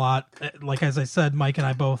novel a lot. Like, as I said, Mike and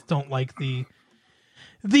I both don't like the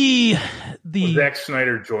Zack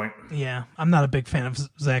Snyder joint. Yeah, I'm not a big fan of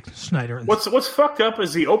Zack Snyder. What's fucked up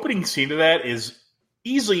is the opening scene of that is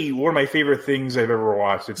easily one of my favorite things I've ever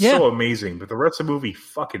watched. It's so amazing, but the rest of the movie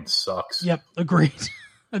fucking sucks. Yep, agreed.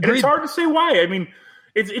 And it's hard to say why. I mean,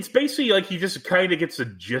 it's basically like he just kind of gets the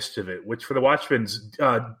gist of it, which for the Watchmen's,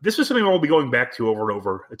 this is something we'll be going back to over and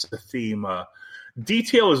over. It's a theme.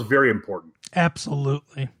 Detail is very important.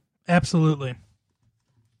 Absolutely. Absolutely.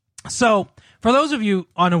 So, for those of you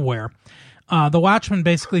unaware, The Watchmen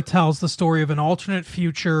basically tells the story of an alternate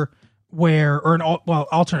future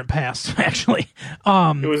alternate past, actually.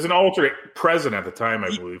 It was an alternate present at the time, I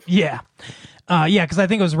believe. Yeah. Because I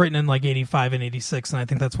think it was written in like 85 and 86, and I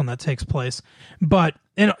think that's when that takes place. But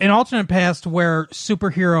in an alternate past where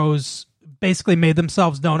superheroes basically made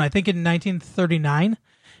themselves known, I think in 1939,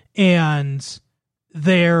 and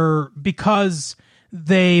because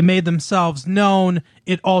they made themselves known,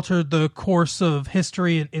 it altered the course of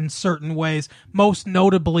history in certain ways, most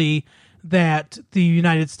notably that the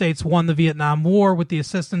United States won the Vietnam War with the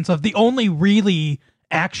assistance of the only really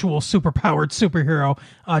actual superpowered superhero,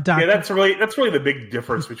 Dr. Yeah, that's really the big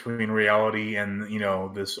difference between reality and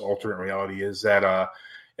this alternate reality is that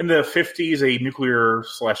in the 50s, a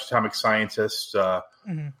nuclear/atomic scientist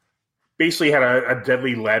basically had a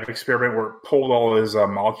deadly lab experiment where it pulled all his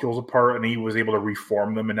molecules apart, and he was able to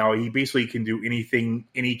reform them. And now he basically can do anything,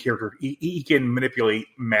 any character. He can manipulate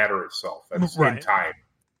matter itself at the same time.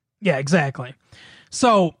 Yeah, exactly.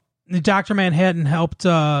 So Dr. Manhattan helped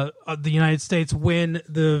the United States win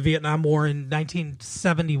the Vietnam War in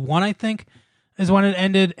 1971, I think, is when it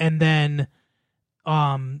ended. And then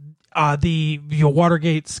the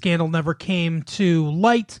Watergate scandal never came to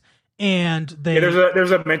light. And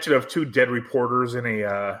there's a mention of 2 dead reporters in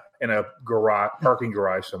a parking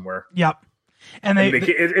garage somewhere. Yep. And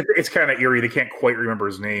it's kind of eerie. They can't quite remember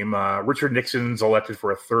his name. Richard Nixon's elected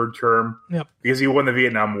for a 3rd term. Yep. Because he won the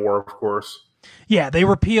Vietnam War, of course. Yeah, they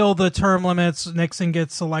repeal the term limits. Nixon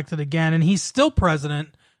gets elected again, and he's still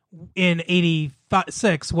president in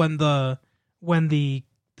 86 when the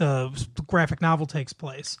graphic novel takes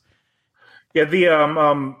place. Yeah,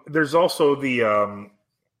 there's also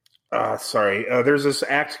there's this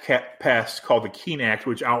act passed called the Keene Act,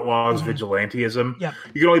 which outlaws vigilantism. Yep.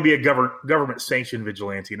 You can only be a government-sanctioned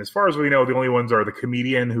vigilante. And as far as we know, the only ones are the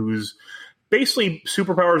comedian who's basically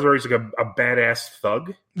superpowers are he's like a badass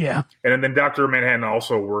thug. Yeah. And then Dr. Manhattan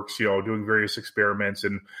also works, doing various experiments.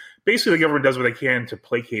 And basically the government does what they can to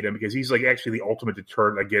placate him because he's like actually the ultimate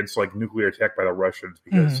deterrent against like nuclear attack by the Russians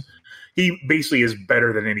because he basically is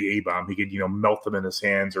better than any A-bomb. He could, melt them in his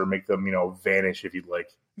hands or make them, vanish if you'd like.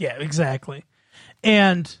 Yeah, exactly.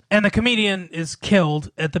 And the comedian is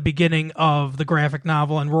killed at the beginning of the graphic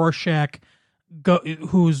novel, and Rorschach,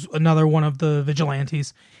 who's another one of the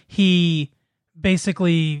vigilantes, he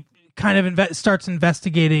basically kind of starts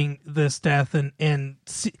investigating this death, and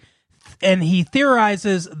he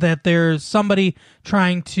theorizes that there's somebody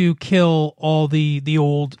trying to kill all the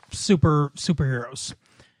old superheroes.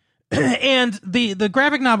 And the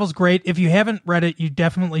graphic novel's great. If you haven't read it, you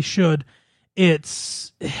definitely should.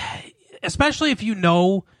 It's especially if you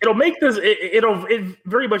know it'll make this. It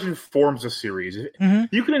very much informs the series.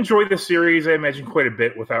 You can enjoy the series, I imagine, quite a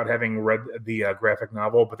bit without having read the graphic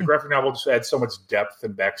novel. But the graphic novel just adds so much depth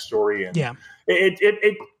and backstory, and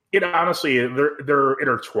it honestly they're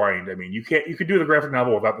intertwined. I mean, you could do the graphic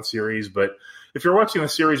novel without the series, but if you're watching the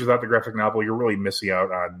series without the graphic novel, you're really missing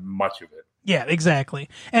out on much of it. Yeah, exactly.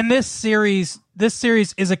 And this series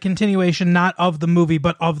is a continuation not of the movie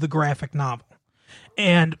but of the graphic novel.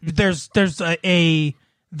 And there's a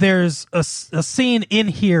scene in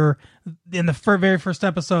here in the very first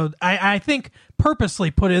episode, I think purposely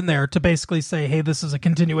put in there to basically say, hey, this is a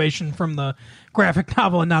continuation from the graphic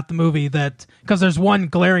novel and not the movie, that because there's one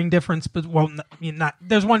glaring difference, but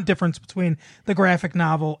there's one difference between the graphic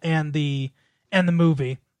novel and the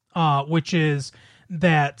movie, which is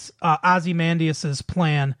that Ozymandias's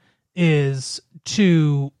plan is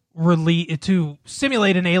to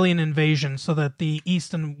simulate an alien invasion so that the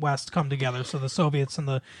East and West come together, so the Soviets and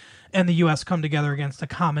the U.S. come together against a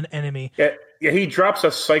common enemy. Yeah, he drops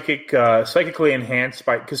a psychically enhanced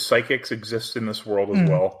because psychics exist in this world as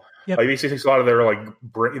well. Yep. He basically takes a lot of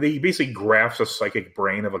their he basically grafts a psychic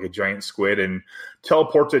brain of like a giant squid and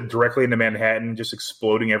teleports it directly into Manhattan, just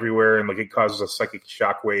exploding everywhere, and like it causes a psychic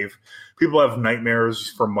shockwave. People have nightmares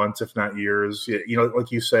for months, if not years.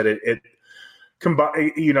 Like you said, it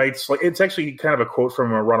unites. Like it's actually kind of a quote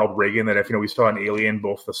from Ronald Reagan that if we saw an alien,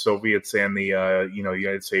 both the Soviets and the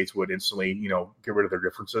United States would instantly get rid of their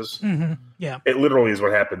differences. Mm-hmm. Yeah, it literally is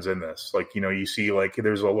what happens in this. Like you see like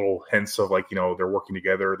there's a little hints of like they're working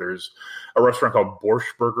together. There's a restaurant called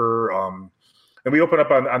Borscht Burger, and we open up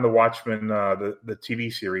on the Watchmen, the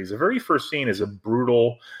TV series. The very first scene is a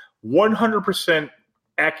brutal, 100%.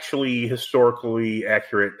 Actually historically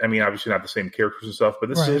accurate. I mean, obviously not the same characters and stuff, but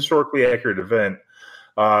this is a historically accurate event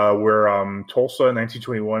where Tulsa in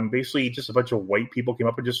 1921, basically just a bunch of white people came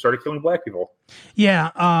up and just started killing black people.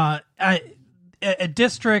 Yeah, a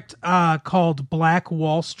district called Black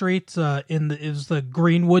Wall Street is the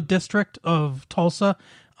Greenwood district of Tulsa.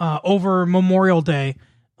 Over Memorial Day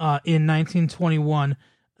in 1921,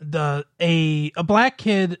 a black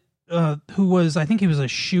kid who was, I think he was a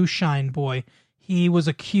shoe shine boy. He was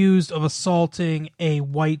accused of assaulting a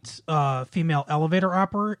white female elevator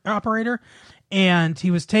operator, and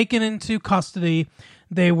he was taken into custody.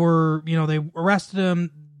 They were, they arrested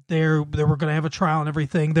him. They were going to have a trial and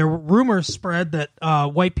everything. There were rumors spread that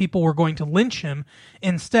white people were going to lynch him.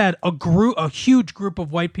 Instead, a huge group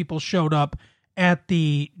of white people showed up at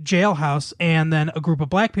the jailhouse, and then a group of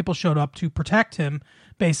black people showed up to protect him,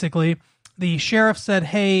 basically. The sheriff said,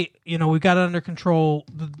 hey, we got it under control.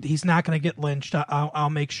 He's not going to get lynched. I'll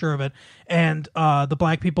make sure of it. And the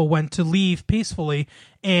black people went to leave peacefully.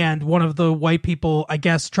 And one of the white people, I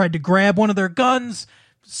guess, tried to grab one of their guns.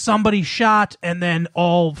 Somebody shot, and then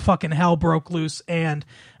all fucking hell broke loose. And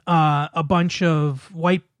a bunch of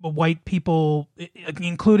white people,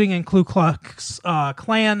 including in Ku Klux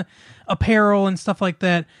Klan apparel and stuff like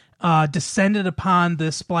that, descended upon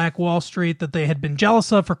this Black Wall Street that they had been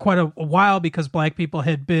jealous of for quite a while because black people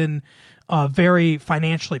had been very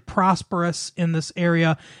financially prosperous in this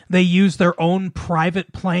area. They used their own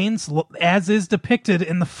private planes, as is depicted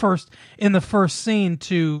in the first scene,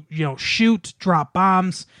 to shoot, drop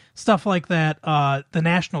bombs, stuff like that. The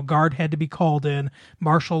National Guard had to be called in,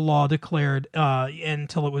 martial law declared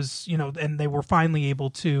until it was and they were finally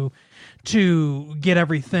able to get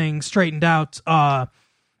everything straightened out.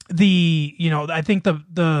 I think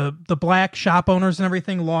the black shop owners and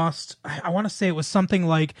everything lost, I want to say it was something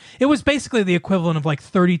like, it was basically the equivalent of like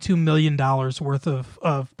 $32 million worth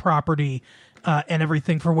of property and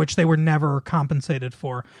everything, for which they were never compensated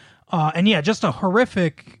for. And yeah, just a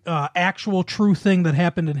horrific, actual true thing that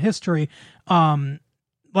happened in history.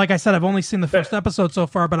 Like I said, I've only seen the first episode so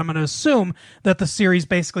far, but I'm going to assume that the series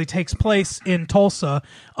basically takes place in Tulsa.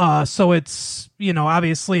 So it's,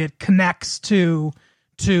 obviously it connects to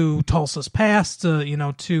Tulsa's past,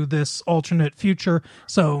 to this alternate future.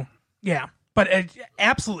 So, yeah. But an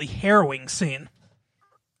absolutely harrowing scene.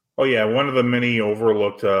 Oh, yeah. One of the many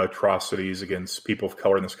overlooked atrocities against people of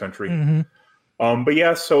color in this country. Mm-hmm. But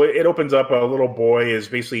yeah, so it opens up. A little boy is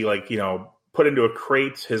basically put into a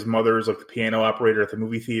crate. His mother's like the piano operator at the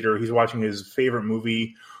movie theater. He's watching his favorite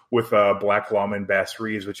movie with black lawman Bass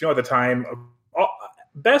Reeves, which, at the time,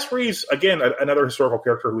 Bass Reeves, again, another historical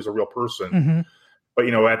character who's a real person. Mm-hmm. But,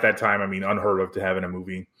 at that time, unheard of to have in a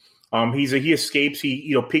movie. He escapes.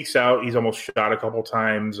 He, peeks out. He's almost shot a couple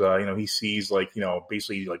times. He sees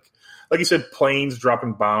basically like you said, planes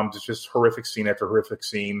dropping bombs. It's just horrific scene after horrific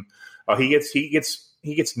scene. He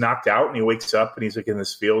gets knocked out and he wakes up and he's like in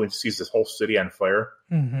this field and he sees this whole city on fire.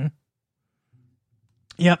 Mm-hmm.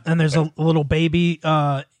 Yep. And there's a little baby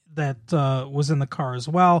that was in the car as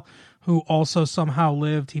well, who also somehow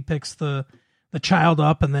lived. He picks the child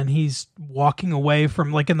up, and then he's walking away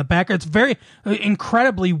from, in the back. It's very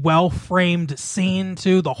incredibly well framed scene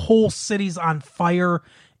too. The whole city's on fire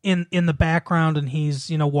in the background, and he's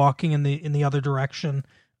walking in the other direction.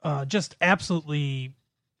 Just absolutely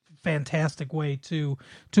fantastic way to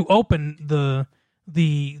open the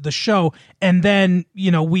show, and then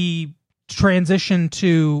we transition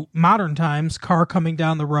to modern times. Car coming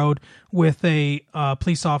down the road with a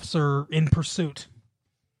police officer in pursuit.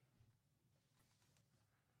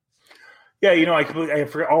 Yeah, I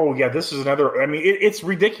forgot. Oh, yeah, this is another. It's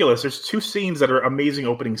ridiculous. There's two scenes that are amazing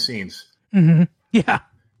opening scenes. Mm-hmm. Yeah.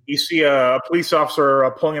 You see a police officer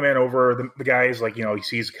pulling a man over. The guy's he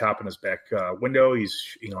sees a cop in his back window.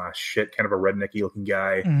 He's, kind of a rednecky looking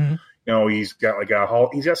guy. Mm-hmm. He's got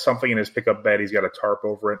he's got something in his pickup bed. He's got a tarp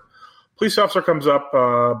over it. Police officer comes up,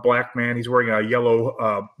 black man. He's wearing a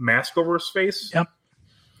yellow mask over his face. Yep.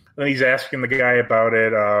 And he's asking the guy about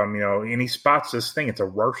it, and he spots this thing. It's a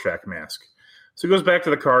Rorschach mask. So he goes back to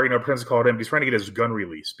the car, pretends to call it him. He's trying to get his gun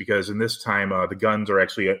released because in this time, the guns are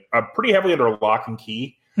actually pretty heavily under lock and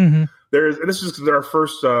key. Mm-hmm. This is our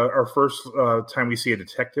first time we see a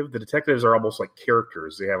detective. The detectives are almost like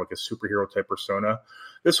characters. They have like a superhero type persona.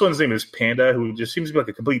 This one's name is Panda, who just seems to be like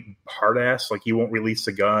a complete hard ass. Like he won't release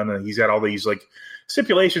the gun, and he's got all these like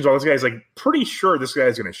stipulations. All this guy's like pretty sure this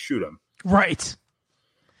guy's going to shoot him. Right.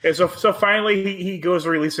 And so finally he goes to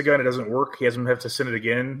release the gun. It doesn't work. He doesn't have to send it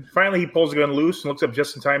again. Finally, he pulls the gun loose and looks up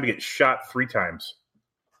just in time to get shot 3 times.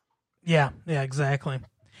 Yeah, exactly.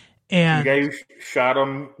 And the guy who shot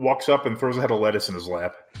him walks up and throws a head of lettuce in his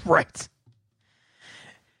lap. Right.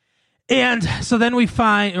 And so then we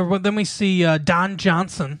see Don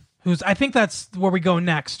Johnson, I think that's where we go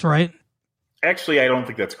next, right? Actually, I don't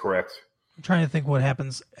think that's correct. I'm trying to think what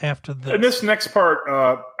happens after this. In this next part,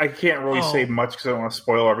 I can't really say much because I don't want to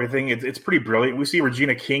spoil everything. It's pretty brilliant. We see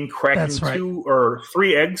Regina King cracking 2 or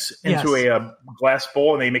 3 eggs into a glass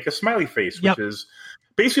bowl, and they make a smiley face, which is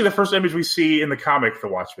basically the first image we see in the comic, The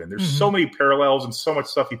Watchmen. There's so many parallels and so much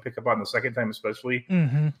stuff you pick up on the second time, especially.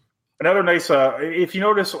 Mm-hmm. Another nice, if you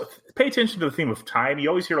notice, pay attention to the theme of time. You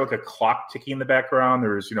always hear like a clock ticking in the background.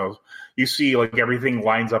 There's, you see like everything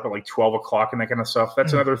lines up at like 12 o'clock and that kind of stuff.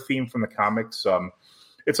 That's another theme from the comics.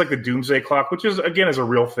 It's like the Doomsday Clock, which is a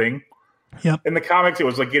real thing. Yep. In the comics, it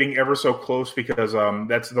was like getting ever so close because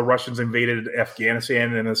that's the Russians invaded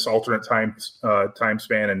Afghanistan in this alternate time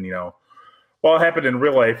span, and while it happened in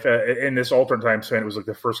real life, in this alternate time span, it was like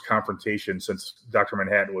the first confrontation since Dr.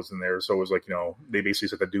 Manhattan was in there. So it was like, they basically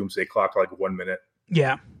set the Doomsday Clock like 1 minute.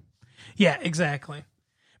 Yeah. Yeah, exactly.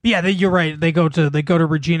 Yeah, you're right. They go to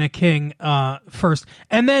Regina King first.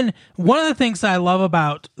 And then one of the things that I love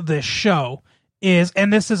about this show is,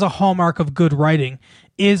 and this is a hallmark of good writing,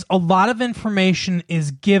 is a lot of information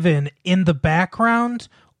is given in the background,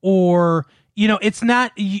 or it's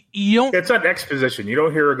not you don't. It's not exposition. You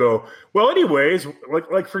don't hear her go, well, anyways,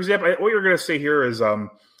 like for example, what you're going to say here is,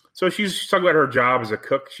 so she's talking about her job as a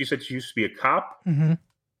cook. She said she used to be a cop.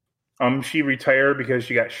 Mm-hmm. She retired because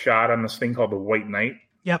she got shot on this thing called the White Knight.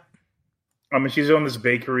 Yep. She's owned this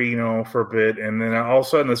bakery, for a bit, and then all of a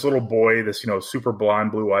sudden, this little boy, this super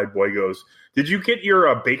blonde, blue-eyed boy, goes, "Did you get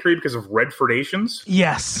your bakery because of Redfordations?"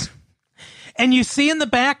 Yes. And you see in the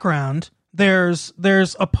background, there's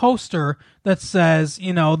a poster that says,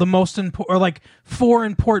 the most important, or like 4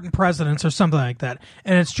 important presidents or something like that.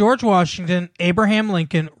 And it's George Washington, Abraham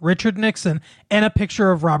Lincoln, Richard Nixon, and a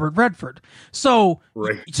picture of Robert Redford. So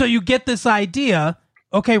you get this idea,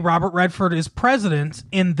 okay, Robert Redford is president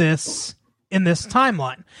in this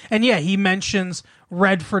timeline. And yeah, he mentions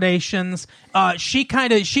Redfordations.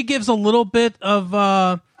 She gives a little bit of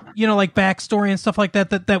like backstory and stuff like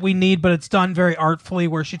that we need, but it's done very artfully,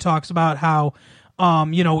 where she talks about how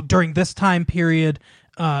during this time period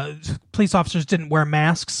police officers didn't wear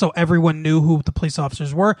masks, so everyone knew who the police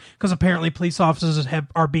officers were, because apparently police officers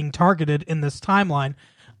are being targeted in this timeline.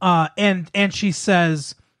 And she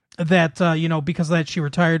says that because of that she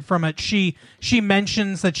retired from it. She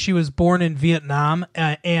mentions that she was born in Vietnam,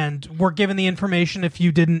 and we're given the information, if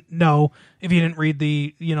you didn't read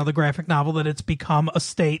the the graphic novel, that it's become a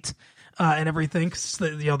state and everything.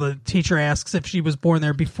 The teacher asks if she was born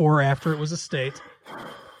there before or after it was a state.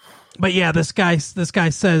 But yeah, this guy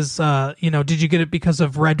says, did you get it because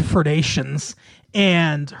of Redfordations?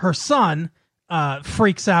 And her son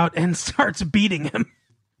freaks out and starts beating him.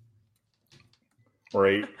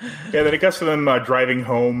 Right. Yeah, then it gets to them driving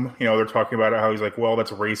home. They're talking about it, how he's like, well,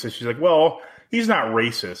 that's racist. She's like, well, he's not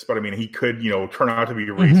racist, but I mean, he could, turn out to be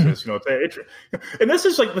racist. And this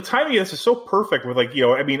is like, the timing of this is so perfect with like,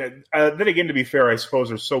 then again, to be fair, I suppose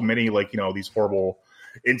there's so many like, these horrible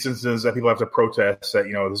instances that people have to protest that,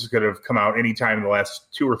 this could have come out any time in the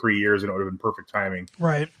last 2 or 3 years and it would have been perfect timing.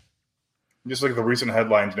 Right. Just like the recent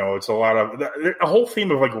headlines, it's a lot of a whole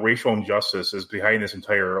theme of like racial injustice is behind this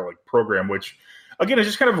entire like program, which again, it's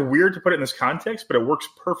just kind of weird to put it in this context, but it works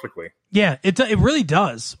perfectly. Yeah, it really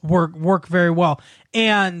does work very well.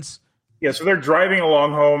 And yeah, so they're driving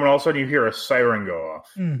along home, and all of a sudden you hear a siren go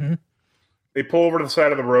off. Mm-hmm. They pull over to the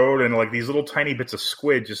side of the road, and like these little tiny bits of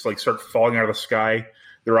squid just like start falling out of the sky.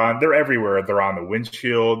 They're everywhere. They're on the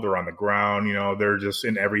windshield. They're on the ground. They're just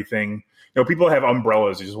in everything. People have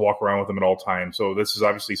umbrellas. They just walk around with them at all times. So this is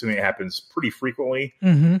obviously something that happens pretty frequently.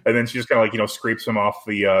 Mm-hmm. And then she just kind of like, scrapes them off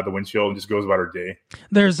the windshield and just goes about her day.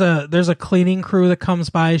 There's a cleaning crew that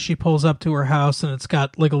comes by. She pulls up to her house, and it's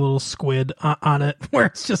got like a little squid on it, where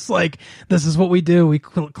it's just like, this is what we do. We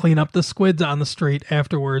clean up the squids on the street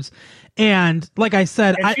afterwards. And like I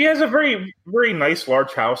said, she has a very, very nice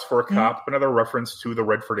large house for a cop. Mm-hmm. Another reference to the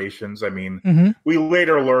Redfordations. I mean, mm-hmm. we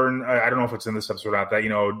later learn, I don't know if it's in this episode or not, that,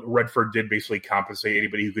 Redford did basically compensate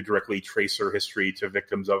anybody who could directly trace her history to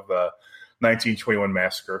victims of the 1921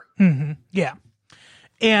 massacre. Mm-hmm. Yeah.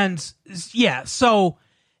 And yeah, so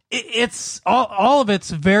it's all of it's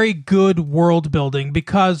very good world building,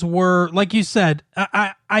 because we're, like you said,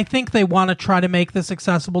 I think they want to try to make this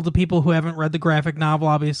accessible to people who haven't read the graphic novel,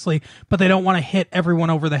 obviously, but they don't want to hit everyone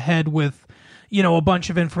over the head with, you know, a bunch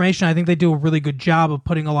of information. I think they do a really good job of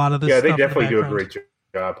putting a lot of this stuff they definitely do a great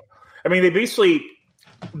job. I mean, they basically,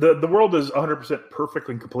 the world is 100% perfect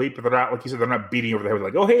and complete, but they're not, like you said, they're not beating over the head with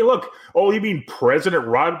like, oh, hey, look, oh, you mean President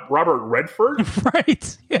Robert Redford?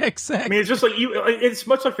 Right. Yeah, exactly. I mean, it's just like it's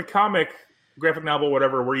much like the comic, graphic novel,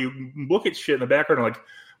 whatever, where you look at shit in the background and like,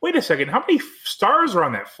 wait a second, how many stars are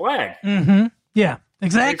on that flag? Mm-hmm. Yeah,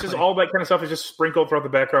 exactly. It's just all that kind of stuff is just sprinkled throughout the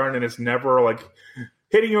background, and it's never like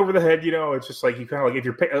hitting you over the head. You know, it's just like you kind of like, if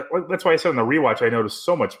you're, that's why I said on the rewatch, I noticed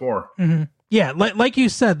so much more. Mm-hmm. Yeah, like you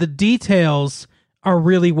said, the details are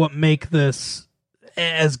really what make this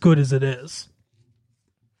as good as it is.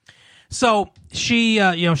 So she,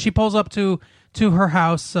 she pulls up to her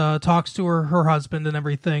house, talks to her husband and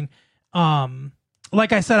everything.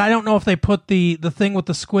 Like I said, I don't know if they put the thing with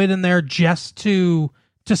the squid in there just to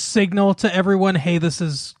signal to everyone, hey, this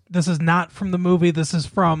is not from the movie, this is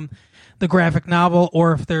from the graphic novel,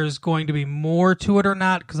 or if there's going to be more to it or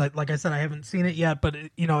not. Because, like I said, I haven't seen it yet, but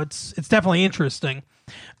it's definitely interesting.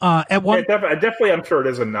 Definitely, I'm sure it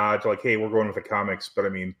is a nod to like, hey, we're going with the comics. But I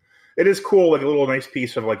mean, it is cool, like a little nice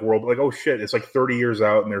piece of like world, like, oh shit, it's like 30 years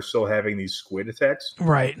out and they're still having these squid attacks.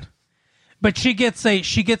 Right. But she gets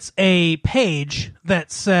a page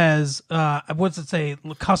that says, what's it say?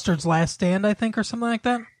 Custer's Last Stand, I think, or something like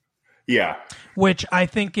that. Yeah. Which I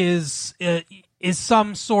think is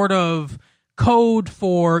some sort of code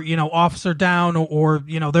for, officer down, or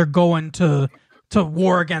they're going to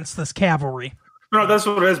war against this cavalry. No, that's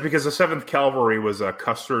what it is, because the 7th Cavalry was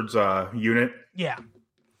Custer's unit. Yeah.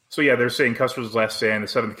 So yeah, they're saying Custer's Last Stand. The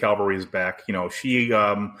 7th Cavalry is back. She,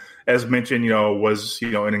 as mentioned, was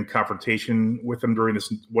in confrontation with them during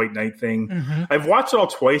this White Knight thing. Mm-hmm. I've watched it all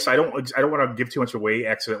twice. I don't want to give too much away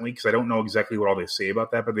accidentally, because I don't know exactly what all they say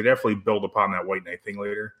about that, but they definitely build upon that White Knight thing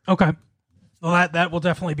later. Okay. Well, that will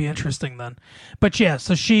definitely be interesting then. But yeah,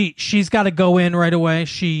 so she's got to go in right away.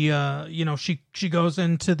 She goes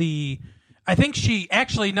into the. I think she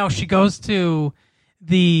goes to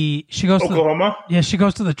Oklahoma. She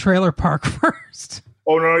goes to the trailer park first.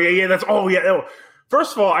 Oh no, yeah, that's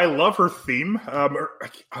First of all, I love her theme.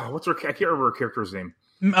 What's her? I can't remember her character's name.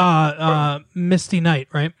 Misty Knight,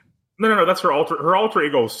 right? No, that's her alter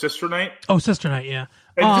ego, Sister Knight. Oh, Sister Knight, yeah.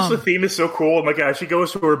 And just the theme is so cool. And like, she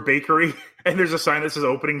goes to her bakery, and there's a sign that says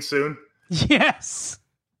 "Opening soon." Yes.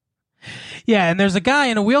 Yeah, and there's a guy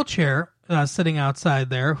in a wheelchair sitting outside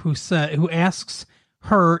there who asks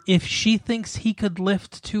her if she thinks he could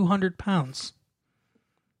lift 200 pounds,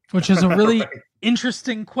 which is a really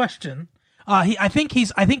interesting question. I think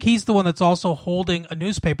he's the one that's also holding a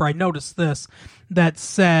newspaper. I noticed this that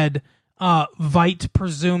said Veidt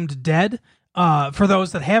presumed dead. For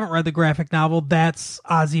those that haven't read the graphic novel, that's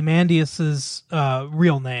Ozymandias's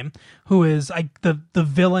real name, who is the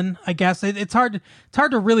villain, I guess. It's hard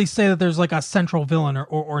to really say that there's like a central villain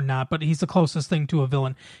or not, but he's the closest thing to a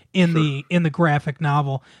villain in the graphic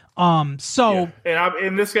novel. And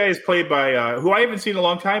this guy is played by who I haven't seen in a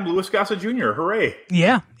long time, Louis Gossett Jr. Hooray!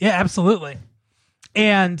 Yeah, absolutely.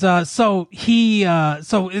 And so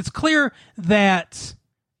it's clear that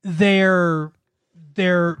they're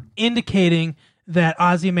indicating that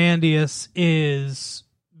Ozymandias is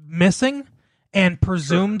missing and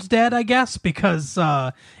presumed dead, I guess, because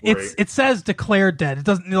it says declared dead. It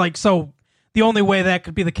doesn't so the only way that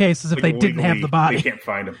could be the case is if they didn't have the body. They can't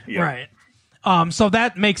find him. Yeah. Right. So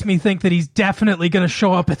that makes me think that he's definitely going to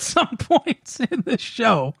show up at some point in the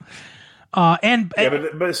show. But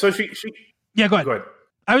so she yeah, go ahead.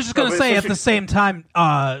 I was just going to say, at the same time,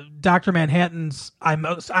 Dr. Manhattan's, I'm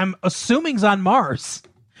assuming's on Mars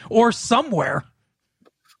or somewhere.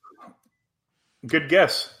 Good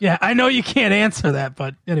guess. Yeah, I know you can't answer that,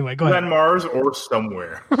 but anyway, go ahead. On Mars or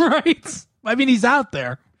somewhere. Right. I mean, he's out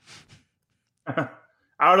there.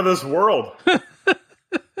 Out of this world.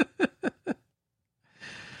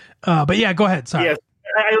 But yeah, go ahead. Sorry. Yes,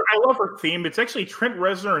 I love her theme. It's actually Trent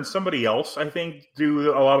Reznor and somebody else, I think,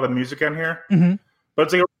 do a lot of the music on here. Mm-hmm. But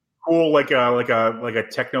it's like a cool, like a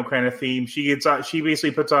techno kind of theme. She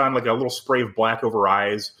basically puts on like a little spray of black over her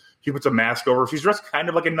eyes. She puts a mask over. She's dressed kind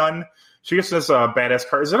of like a nun. She gets this badass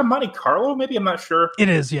car. Is it a Monte Carlo? Maybe, I'm not sure. It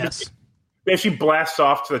is, yes. Yeah, she blasts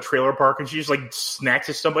off to the trailer park and she just like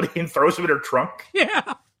snatches somebody and throws him in her trunk.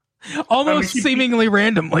 Yeah, almost seemingly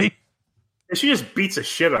randomly. She just beats the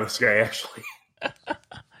shit out of this guy, actually.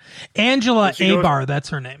 Angela She goes- Abar, that's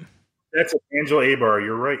her name. That's Angela Abar.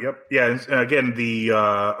 You're right. Yep. Yeah. And again, the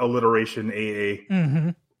alliteration AA,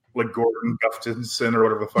 like Gordon Gustafson or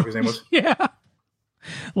whatever the fuck his name was. Yeah.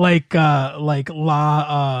 Like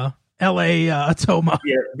L.A. Atoma.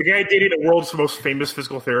 Yeah, the guy dated the world's most famous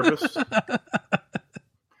physical therapist.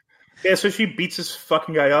 Yeah, so she beats this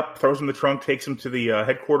fucking guy up, throws him in the trunk, takes him to the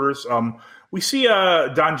headquarters. We see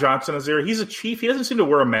Don Johnson is there. He's a chief. He doesn't seem to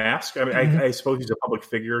wear a mask. I mean, I suppose he's a public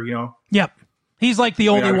figure, you know. Yep. He's like the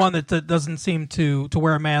only one that doesn't seem to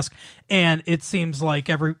wear a mask, and it seems like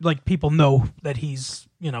people know that he's,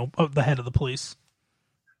 you know, the head of the police.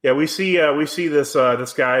 Yeah, we see this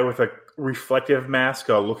guy with a reflective mask,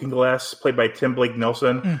 a looking glass, played by Tim Blake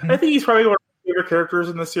Nelson. I think he's probably one of my favorite characters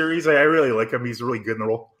in the series. I really like him. He's really good in the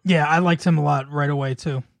role. Yeah, I liked him a lot right away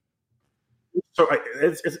too. So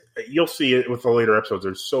you'll see it with the later episodes.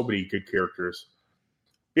 There's so many good characters.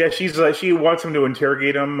 Yeah, she wants him to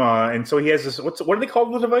interrogate him, and so he has this. What do they call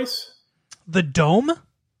the device? The dome.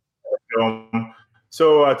 Dome.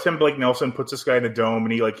 So Tim Blake Nelson puts this guy in the dome,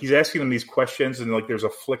 and he's asking him these questions, and like there's a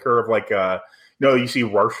flicker of like you see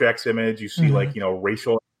Rorschach's image, you see like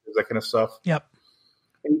racial that kind of stuff. Yep.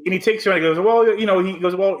 And he takes him and he goes, well,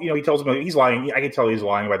 he tells him he's lying. I can tell he's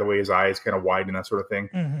lying by the way his eyes kind of widen and that sort of thing.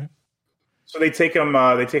 Mm-hmm. So they take him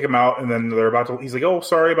out, and then they're about to. He's like, "Oh,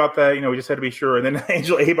 sorry about that. We just had to be sure." And then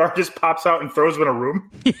Angela Abar just pops out and throws him in a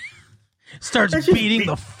room. Starts beating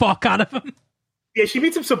the fuck out of him. Yeah, she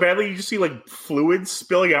beats him so badly you just see like fluids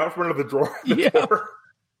spilling out from under the door.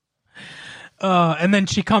 And then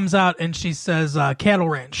she comes out and she says, "Cattle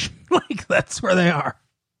ranch." Like that's where they are.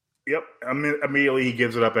 Yep. Immediately he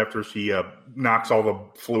gives it up after she knocks all the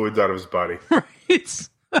fluids out of his body. Right.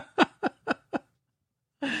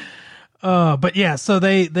 But yeah, so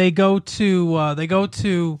they go to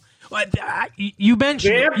you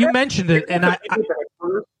mentioned it, and I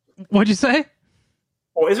what'd you say?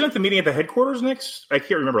 Oh, isn't it the meeting at the headquarters next? I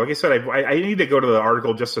can't remember. Like I said, I need to go to the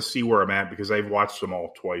article just to see where I'm at because I've watched them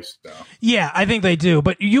all twice now. Yeah, I think they do.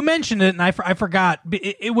 But you mentioned it, and I forgot.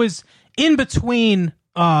 It was in between,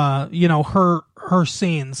 her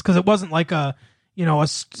scenes because it wasn't like a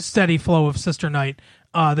steady flow of Sister Night.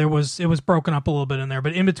 It was broken up a little bit in there,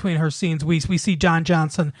 but in between her scenes, we see John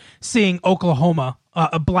Johnson seeing Oklahoma,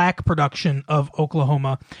 a black production of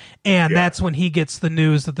Oklahoma, and that's when he gets the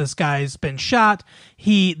news that this guy's been shot.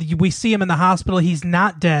 We see him in the hospital. He's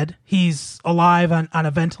not dead. He's alive on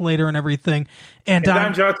a ventilator and everything. And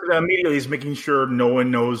Don Johnson immediately is making sure no one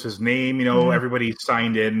knows his name. Everybody's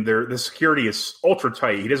signed in. The security is ultra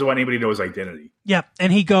tight. He doesn't want anybody to know his identity. Yep,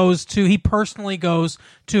 and he personally goes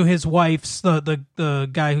to his wife's, the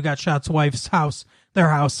guy who got shot's wife's house, their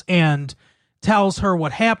house, and tells her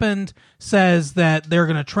what happened, says that they're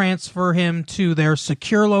going to transfer him to their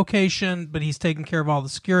secure location, but he's taking care of all the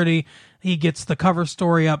security. He gets the cover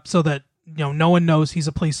story up so that no one knows he's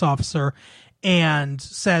a police officer, and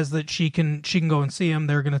says that she can go and see him.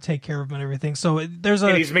 They're going to take care of him and everything. So and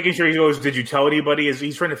he's making sure he goes, did you tell anybody?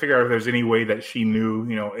 He's trying to figure out if there's any way that she knew,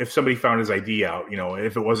 if somebody found his ID out,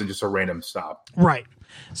 if it wasn't just a random stop. Right.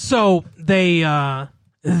 So they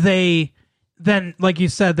then, like you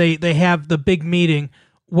said, they have the big meeting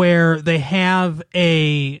where they have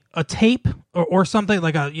a tape or something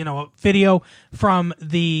like a video from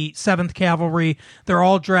the 7th Cavalry. They're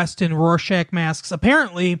all dressed in Rorschach masks.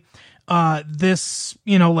 Apparently, this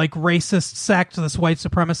racist sect, this white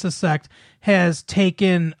supremacist sect, has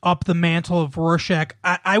taken up the mantle of Rorschach.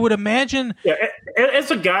 I would imagine. Yeah,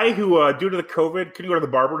 as a guy who, due to the COVID, couldn't go to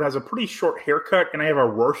the barber and has a pretty short haircut, and I have a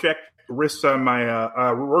Rorschach wrist on my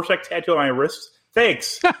Rorschach tattoo on my wrist.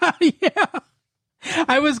 Thanks. Yeah.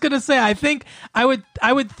 I was gonna say, I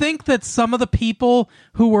would think that some of the people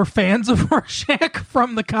who were fans of Rorschach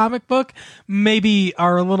from the comic book maybe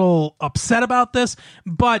are a little upset about this,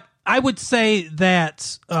 but I would say that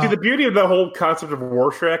see, the beauty of the whole concept of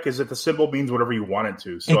Rorschach is that the symbol means whatever you want it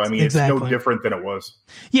to. So it's no different than it was.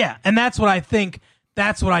 Yeah, and that's what I think.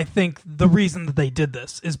 That's what I think. The reason that they did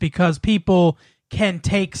this is because people can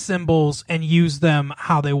take symbols and use them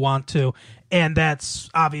how they want to. And that's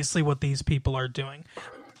obviously what these people are doing.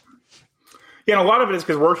 Yeah, and a lot of it is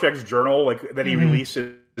because Rorschach's journal, that he released,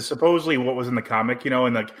 is supposedly what was in the comic,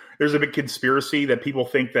 and there's a big conspiracy that people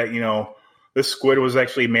think that, this squid was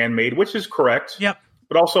actually man-made, which is correct. Yep.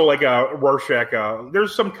 But also, Rorschach,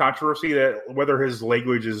 there's some controversy that whether his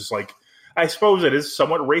language is, I suppose it is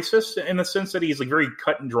somewhat racist in the sense that he's, very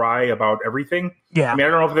cut and dry about everything. Yeah. I mean, I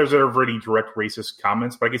don't know if there's ever any direct racist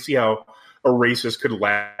comments, but I can see how a racist could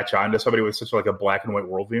latch on to somebody with such a black and white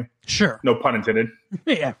worldview. Sure. No pun intended.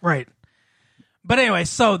 Yeah, right. But anyway,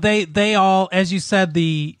 so they all, as you said,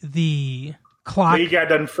 the Clock. They got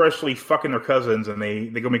done freshly fucking their cousins, and they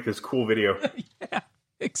go make this cool video. Yeah,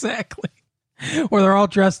 exactly. Where they're all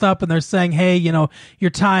dressed up and they're saying, hey,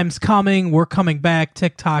 your time's coming. We're coming back.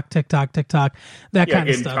 Tick tock, tick tock, tick tock. That kind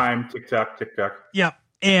of stuff. Time, tick tock, tick tock. Yep.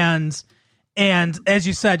 And as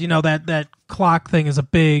you said, that clock thing is a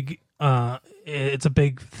big, it's a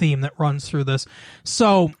big theme that runs through this.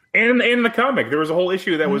 So, and in the comic, there was a whole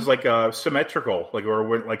issue that was like symmetrical, or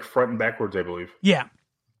went like front and backwards, I believe. Yeah.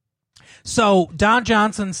 So Don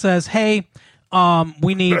Johnson says, hey,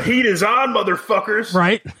 we need... The heat is on, motherfuckers!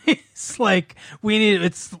 Right? It's like,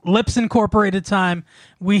 it's Lips Incorporated time.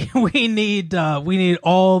 We need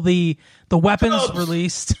all the weapons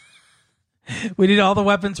released. We need all the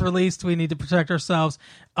weapons released. We need to protect ourselves.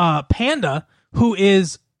 Panda, who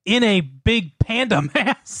is in a big panda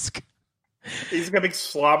mask. He's a big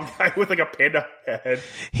slob guy with like a panda head.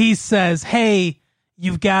 He says, hey,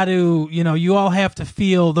 you've got to, you all have to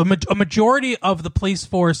feel, a majority of the police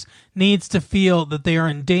force needs to feel that they are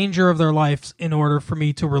in danger of their lives in order for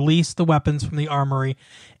me to release the weapons from the armory.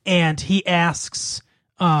 And he asks,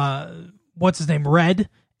 what's his name? Red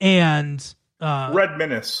and... Red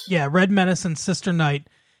Menace. Yeah, Red Menace and Sister Night,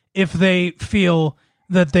 if they feel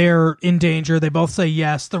that they're in danger. They both say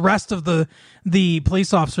yes. The rest of the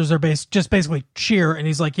police officers are basically cheer, and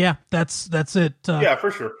he's like, yeah, that's it. Yeah,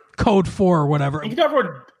 for sure. Code 4 or whatever. You can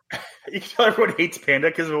tell everyone hates Panda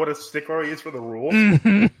because of what a stickler he is for the rules.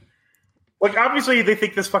 Mm-hmm. Like, obviously, they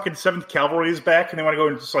think this fucking 7th Cavalry is back, and they want to go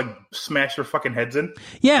and just, like, smash their fucking heads in.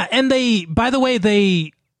 Yeah, and by the way,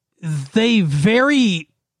 they very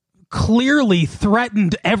clearly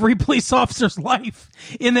threatened every police officer's life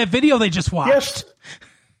in that video they just watched. Yes.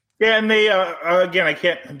 Yeah, and they, again, I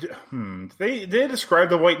can't... Did they describe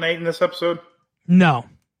the White Knight in this episode? No.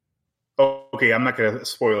 Oh, okay, I'm not going to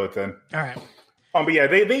spoil it then. All right. But yeah,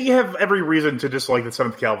 they have every reason to dislike the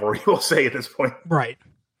 7th Cavalry, we'll say at this point. Right.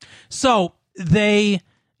 So they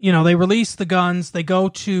release the guns. They go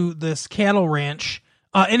to this cattle ranch.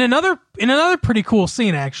 In another pretty cool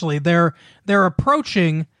scene, actually, they're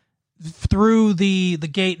approaching through the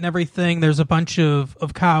gate and everything. There's a bunch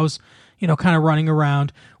of cows, kind of running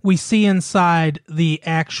around. We see inside the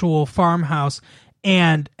actual farmhouse,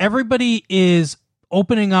 and everybody is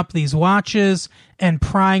opening up these watches and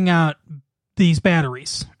prying out these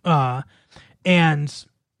batteries. And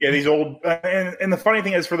yeah, these old and the funny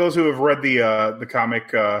thing is, for those who have read the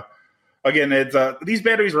comic, again, it's these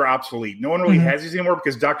batteries are obsolete. No one really has these anymore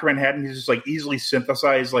because Dr. Manhattan is just like easily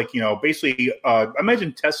synthesized, like basically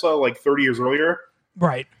imagine Tesla like 30 years earlier,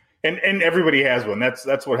 right? And everybody has one.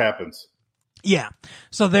 That's what happens. Yeah.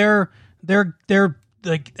 So they're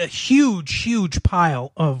like a huge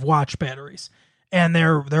pile of watch batteries, and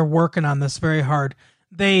they're working on this very hard.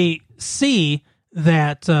 They see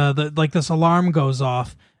that this alarm goes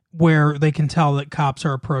off where they can tell that cops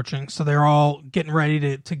are approaching. So they're all getting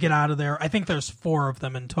ready to get out of there. I think there's 4 of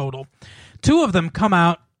them in total. 2 of them come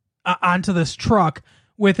out onto this truck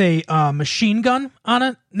with a machine gun on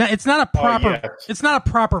it. No, it's not a proper. It's not a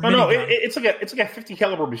proper. No, it's like a 50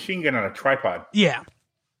 caliber machine gun on a tripod. Yeah,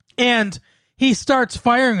 and he starts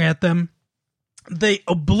firing at them. They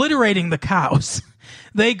obliterating the cows.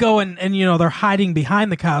 They go and they're hiding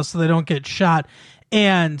behind the cows so they don't get shot.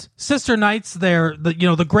 And Sister Night's there,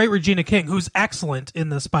 the great Regina King, who's excellent in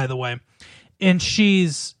this, by the way. And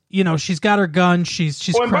she's got her gun.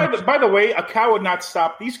 She's. Oh, and by the way, a cow would not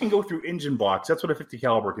stop. These can go through engine blocks. That's what a 50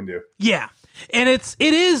 caliber can do. Yeah, and it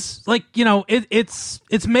is like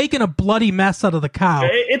it's making a bloody mess out of the cow.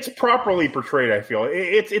 It's properly portrayed. I feel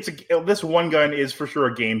this one gun is for sure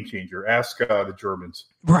a game changer. Ask the Germans.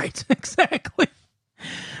 Right, exactly.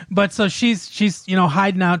 But so she's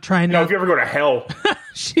hiding out, trying to... if you ever go to hell.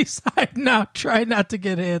 She's hiding out, trying not to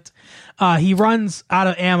get hit. He runs out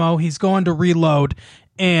of ammo. He's going to reload.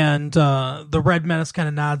 And the Red Menace kind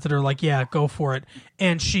of nods at her like, yeah, go for it.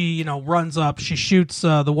 And she, runs up. She shoots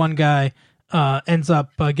the one guy, ends up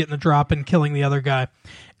getting the drop and killing the other guy.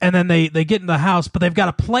 And then they get in the house, but they've got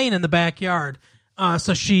a plane in the backyard.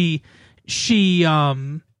 So she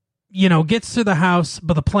gets to the house,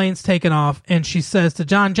 but the plane's taken off, and she says to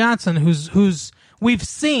John Johnson, who's we've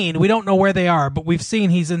seen, we don't know where they are, but we've seen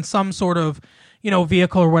he's in some sort of,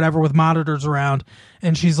 vehicle or whatever with monitors around,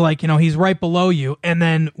 and she's like, he's right below you, and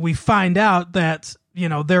then we find out that,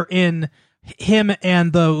 they're in, him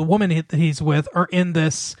and the woman that he's with are in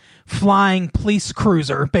this flying police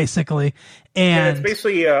cruiser, basically, and it's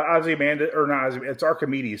basically Ozymandias, or not Ozymandias, it's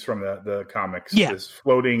Archimedes from the comics. Yeah. This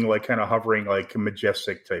floating, like kind of hovering, like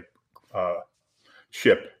majestic type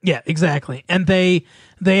ship. Yeah, exactly. And they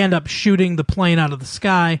end up shooting the plane out of the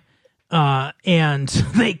sky. and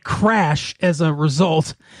they crash as a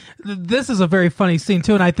result. This is a very funny scene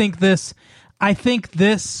too, and I think this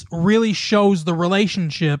really shows the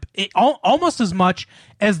relationship almost as much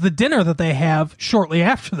as the dinner that they have shortly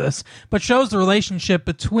after this, but shows the relationship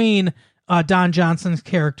between Don Johnson's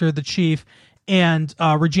character, the chief, and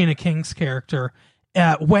Regina King's character.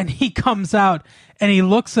 When he comes out and he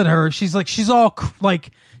looks at her, she's all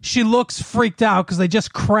like, she looks freaked out because they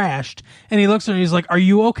just crashed. And he looks at her and he's like, "Are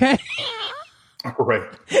you okay?" Right.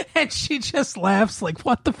 And she just laughs like,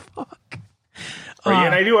 "What the fuck?" Right,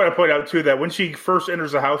 and I do want to point out, too, that when she first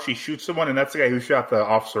enters the house, she shoots someone, and that's the guy who shot the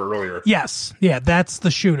officer earlier. Yes. Yeah, that's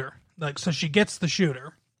the shooter. Like, so she gets the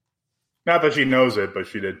shooter. Not that she knows it, but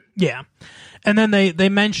she did. Yeah. And then they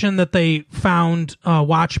mention that they found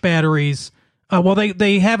watch batteries.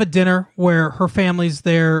 They have a dinner where her family's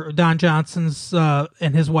there. Don Johnson's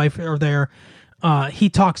and his wife are there. He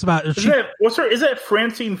talks about... Is that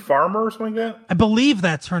Francine Farmer or something like that? I believe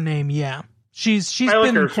that's her name, yeah. She's I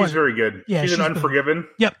like her. She's very good. Yeah, she's an Unforgiven.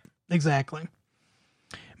 Yep, exactly.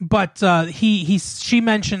 But she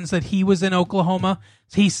mentions that he was in Oklahoma.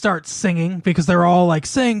 He starts singing because they're all like,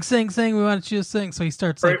 "Sing, sing, sing. We want you to sing." So he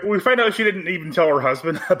starts singing. Right. We find out she didn't even tell her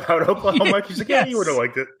husband about Oklahoma. She's like, "Yeah, you would have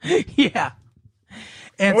liked it." Yeah.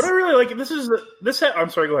 And what I really like, I'm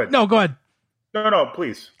sorry, go ahead. No, go ahead. No,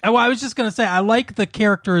 please. Well, I was just going to say, I like the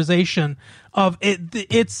characterization of it.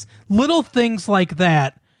 It's little things like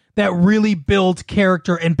that really build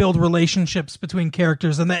character and build relationships between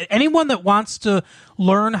characters. And that anyone that wants to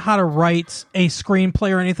learn how to write a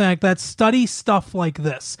screenplay or anything like that, study stuff like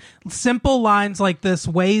this. Simple lines like this,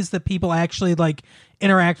 ways that people actually like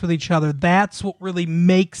interact with each other. That's what really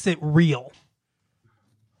makes it real.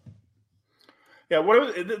 Yeah,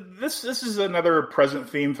 this is another present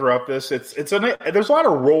theme throughout this. There's a lot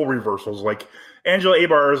of role reversals. Like Angela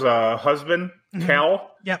Abar's husband,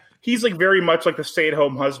 Cal. Yep. He's like very much like the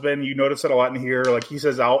stay-at-home husband. You notice it a lot in here. Like he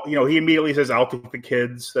says, he immediately says, "I'll take the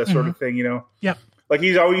kids," that sort of thing. Yep. Like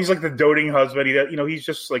he's always like the doting husband. He's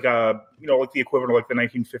just like like the equivalent of like the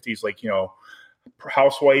 1950s, like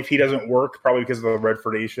housewife. He doesn't work probably because of the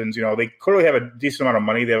Redfordations. They clearly have a decent amount of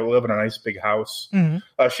money. They live in a nice big house.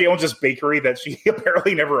 Mm-hmm. She owns this bakery that she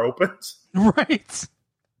apparently never opens. Right.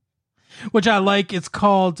 Which I like. It's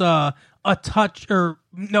called Milk in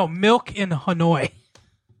Hanoi.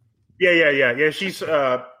 Yeah. She's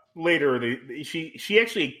later. She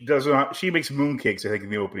actually does not. She makes mooncakes, I think, in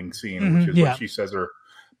the opening scene, which is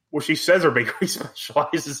what she says her bakery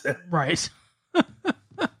specializes in. Right.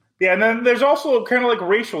 Yeah, and then there's also kind of like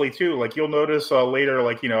racially too. Like you'll notice later,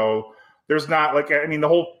 like there's not like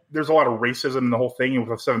there's a lot of racism in the whole thing with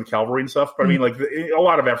the 7th Cavalry and stuff. But I mean, like a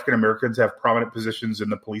lot of African Americans have prominent positions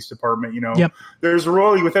in the police department. Yep. There's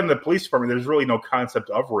really within the police department, there's really no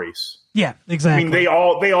concept of race. Yeah, exactly. I mean, they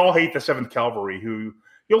all hate the 7th Cavalry, who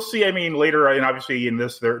you'll see. I mean, later, and obviously in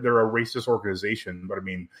this, they're a racist organization. But I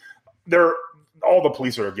mean, all the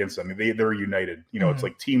police are against them. They're united. It's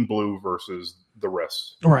like Team Blue versus the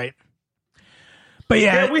rest. Right. But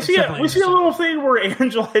yeah, we see a little thing where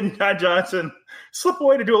Angela and Don Johnson slip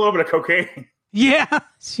away to do a little bit of cocaine. Yeah.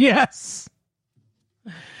 Yes.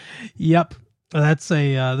 Yep. That's an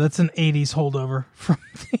 80s holdover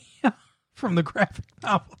from the graphic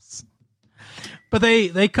novels. But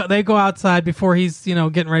they go outside before he's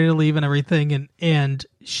getting ready to leave and everything, and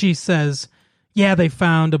she says, "Yeah, they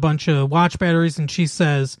found a bunch of watch batteries," and she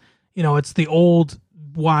says, it's the old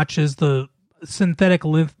watches, the synthetic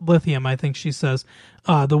lithium, I think she says,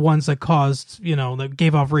 the ones that caused, that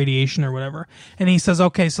gave off radiation or whatever. And he says,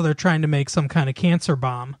 "Okay, so they're trying to make some kind of cancer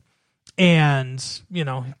bomb." And,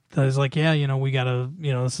 he's like, "Yeah, we gotta,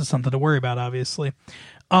 this is something to worry about, obviously."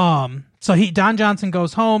 So Don Johnson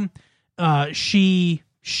goes home. She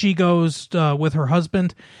goes with her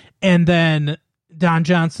husband, and then Don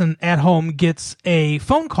Johnson at home gets a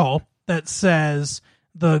phone call that says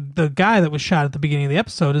the guy that was shot at the beginning of the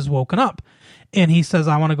episode is woken up, and he says,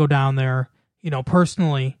 "I want to go down there,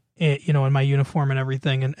 personally, in my uniform and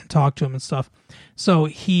everything, and talk to him and stuff." So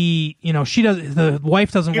the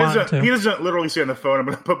wife doesn't want to. He doesn't literally say on the phone, "I'm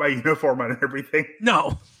going to put my uniform on and everything."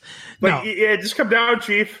 No. Yeah, just come down,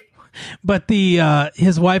 Chief. But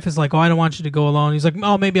his wife is like, "Oh, I don't want you to go alone." He's like,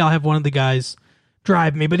 "Oh, maybe I'll have one of the guys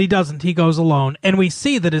drive me," but he doesn't. He goes alone, and we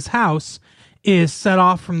see that his house is set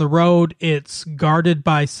off from the road. It's guarded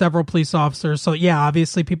by several police officers. So yeah,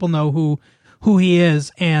 obviously people know who he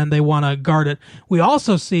is, and they want to guard it. We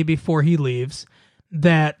also see before he leaves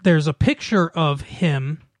that there's a picture of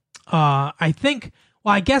him. I think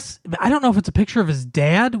Well, I guess I don't know if it's a picture of his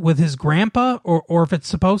dad with his grandpa, or if it's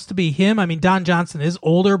supposed to be him. I mean, Don Johnson is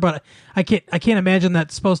older, but I can't imagine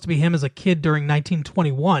that's supposed to be him as a kid during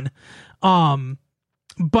 1921.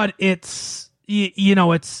 But it's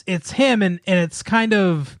it's him, and it's kind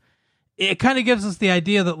of gives us the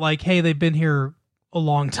idea that like, hey, they've been here a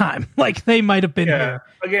long time. Like they might have been here.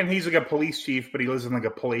 Again, he's like a police chief, but he lives in like a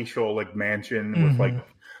palatial like mansion with like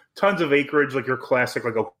tons of acreage, like your classic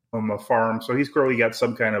like Oklahoma farm. So he's clearly got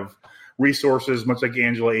some kind of resources, much like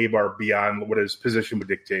Angela Abar, beyond what his position would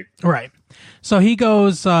dictate. Right. So he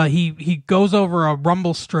goes. He goes over a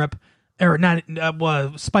rumble strip, or not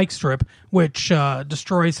spike strip, which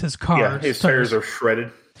destroys his car. Yeah, his tires are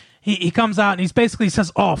shredded. He comes out and he's basically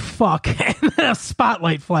says, "Oh fuck!" and then a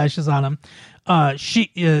spotlight flashes on him.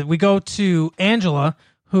 We go to Angela,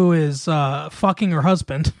 who is fucking her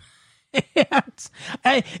husband.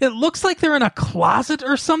 It looks like they're in a closet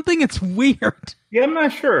or something. It's weird. Yeah, I'm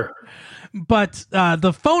not sure. But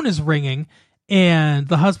the phone is ringing, and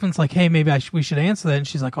the husband's like, "Hey, maybe we should answer that." And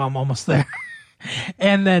she's like, "Oh, I'm almost there."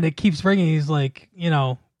 And then it keeps ringing. He's like,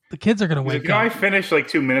 the kids are going to wake up. I finished like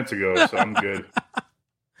 2 minutes ago, so I'm good.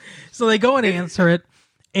 So they go and answer it,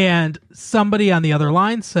 and somebody on the other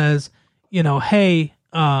line says, "Hey,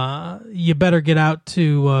 you better get out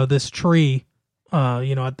to this tree,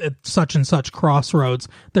 at such and such crossroads.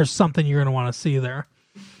 There's something you're going to want to see there."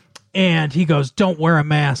 And he goes, "Don't wear a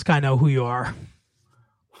mask. I know who you are."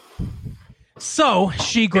 So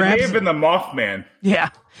she grabs. It may have been the Mothman. Yeah,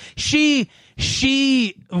 she.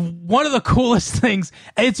 One of the coolest things.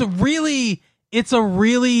 It's a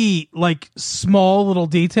really like small little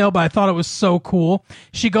detail, but I thought it was so cool.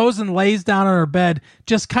 She goes and lays down on her bed,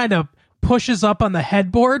 just kind of pushes up on the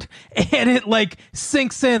headboard, and it like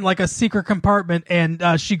sinks in like a secret compartment, and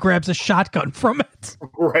she grabs a shotgun from it.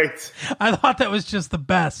 Right. I thought that was just the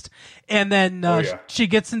best. And then she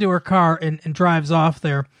gets into her car and drives off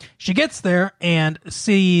there. She gets there and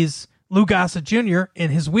sees Lou Gossett Jr.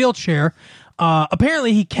 in his wheelchair.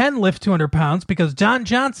 Apparently he can lift 200 pounds because Don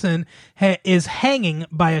Johnson is hanging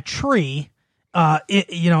by a tree, at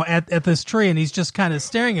this tree, and he's just kind of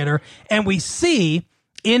staring at her. And we see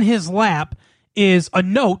in his lap is a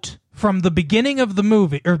note from the beginning of the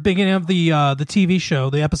movie, or beginning of the TV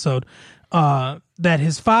show, the episode, that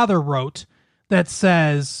his father wrote that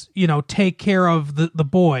says, take care of the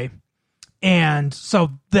boy. And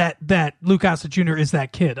so that Lou Gossett Jr. is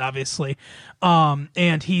that kid, obviously.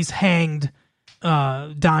 And he's hanged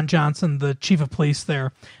Don Johnson, the chief of police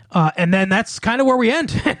there. And then that's kind of where we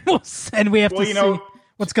end. And we have to see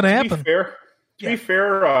what's going to happen. To be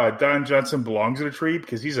fair, Don Johnson belongs in a tree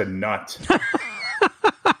because he's a nut.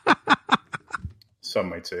 Some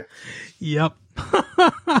might say. Yep.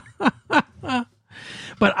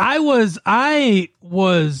 But I was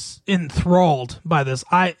enthralled by this.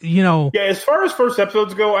 Yeah, as far as first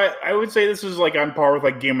episodes go, I would say this is like on par with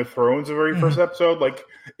like Game of Thrones, the very first episode. Like,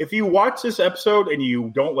 if you watch this episode and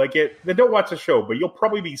you don't like it, then don't watch the show, but you'll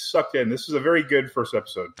probably be sucked in. This is a very good first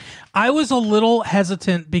episode. I was a little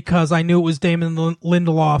hesitant because I knew it was Damon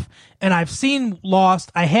Lindelof, and I've seen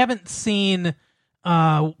Lost. I haven't seen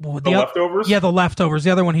the Leftovers? Yeah, The Leftovers,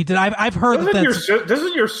 the other one he did. I've heard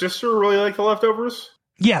doesn't your sister really like The Leftovers?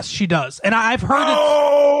 Yes, she does, and I've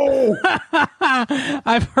heard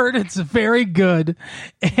I've heard it's very good,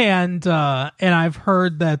 and I've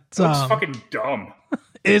heard that it looks fucking dumb.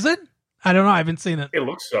 Is it? I don't know. I haven't seen it. It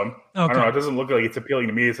looks dumb. Okay. I don't know. It doesn't look like it's appealing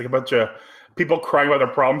to me. It's like a bunch of people crying about their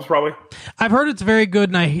problems, probably. I've heard it's very good,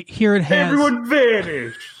 and I hear it has everyone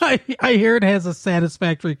vanished. I hear it has a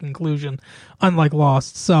satisfactory conclusion, unlike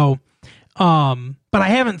Lost. So, but I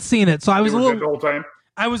haven't seen it, so I was the whole time.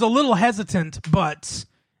 I was a little hesitant, but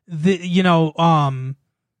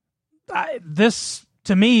this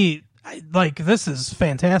to me, this is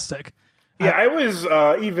fantastic. Yeah, I was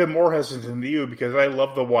even more hesitant than you because I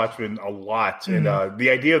love The Watchmen a lot. And the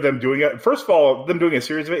idea of them doing it, first of all, them doing a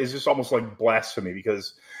series of it is just almost like blasphemy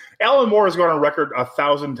because Alan Moore has gone on record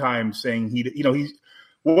 1,000 times saying he's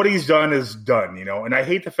what he's done is done, and I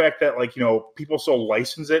hate the fact that people so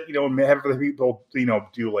license it, and have other people,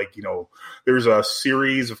 do there's a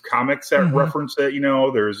series of comics that reference it,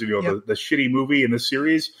 there's, the shitty movie in the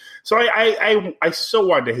series. So I so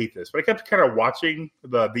wanted to hate this, but I kept kind of watching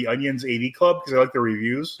the Onion's AD Club because I like the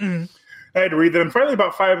reviews. I had to read them. And finally,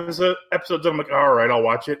 about 5 episodes, I'm like, all right, I'll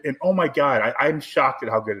watch it. And oh my God, I'm shocked at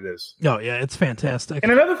how good it is. Oh, yeah, it's fantastic.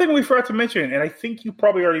 And another thing we forgot to mention, and I think you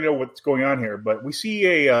probably already know what's going on here, but we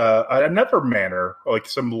see another manor, like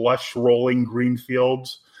some lush rolling green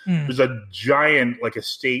fields. There's a giant,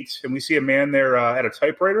 estate, and we see a man there at a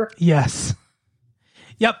typewriter. Yes.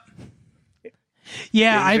 Yep.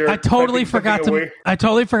 Yeah, Is there I totally typing forgot something to away? I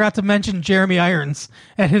totally forgot to mention Jeremy Irons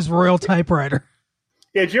and his Royal typewriter.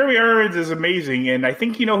 Yeah, Jeremy Irons is amazing, and I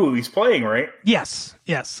think you know who he's playing, right? Yes,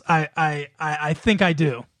 I think I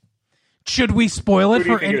do. Should we spoil it Who do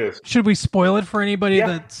you for think it is? Should we spoil it for anybody Yeah,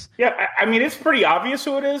 that's yeah. I mean, it's pretty obvious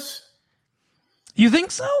who it is. You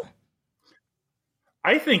think so?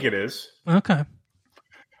 I think it is. Okay.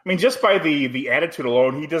 I mean, just by the attitude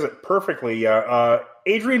alone, he does it perfectly.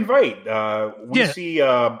 Adrian Veidt. We Yeah. see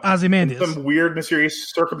Ozymandias. some weird, mysterious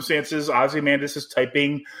circumstances. Ozymandias is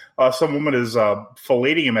typing. Some woman is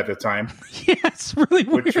filleting him at the time, Yeah, it's really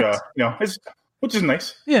weird. which is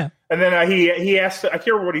nice. Yeah. And then he asks. I can't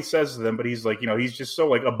remember what he says to them, but he's like, he's just so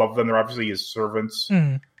like above them. They're obviously his servants.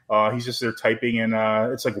 Mm. He's just there typing, and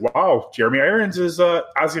it's like, wow, Jeremy Irons is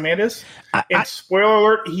Ozymandias. And spoiler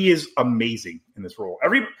alert, he is amazing in this role.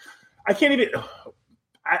 I can't even.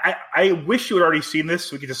 I wish you had already seen this,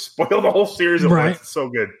 so we could just spoil the whole series at Right. once. It's so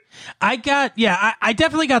good. I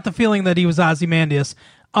definitely got the feeling that he was Ozymandias.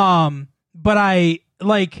 But I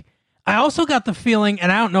also got the feeling,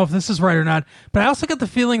 and I don't know if this is right or not, but I also got the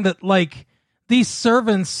feeling that like these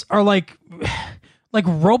servants are like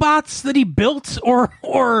robots that he built or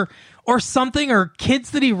something, or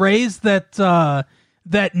kids that he raised that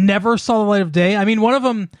never saw the light of day. I mean, one of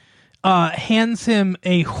them hands him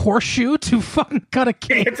a horseshoe to fucking cut a He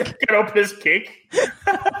cake. had to cut open his cake.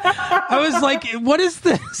 I was like, what is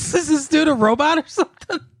this? Is this dude a robot or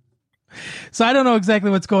something? So I don't know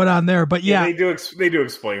exactly what's going on there, but yeah. They do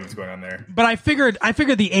explain what's going on there. But I figured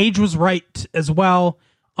the age was right as well.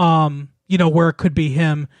 Where it could be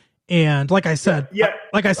him. And like I said,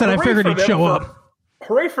 I figured he'd show up.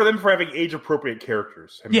 Hooray for them for having age-appropriate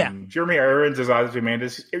characters. I mean, Jeremy Irons is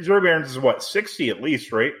Ozymandias. Jeremy Irons is what, 60 at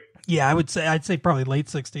least, right? Yeah, I'd say probably late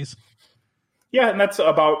 60s. Yeah, and that's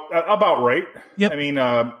about right. Yep. I mean,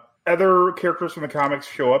 other characters from the comics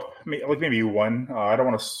show up, like maybe one. I don't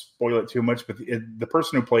want to spoil it too much, but the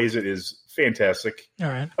person who plays it is fantastic. All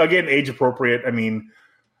right. Again, age-appropriate. I mean,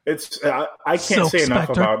 it's I can't Silk say enough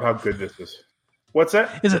Spectre. about how good this is. What's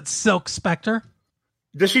that? Is it Silk Spectre?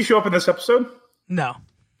 Does she show up in this episode? No.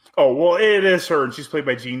 Oh, well, it is her, and she's played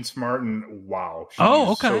by Jean Smart, and wow. She's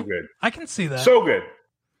Okay. so good. I can see that. So good.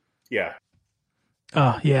 Yeah.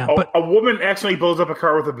 Oh, yeah. Oh, But a woman accidentally blows up a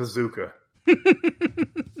car with a bazooka.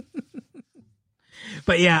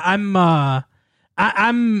 But yeah,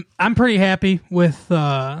 I'm pretty happy with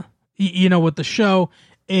with the show,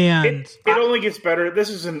 and It only gets better. This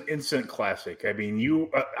is an instant classic. I mean,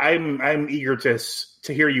 I'm eager to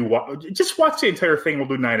hear you just watch the entire thing. We'll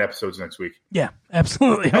do 9 episodes next week. yeah,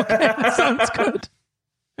 absolutely. Okay, that sounds good.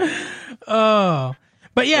 Oh,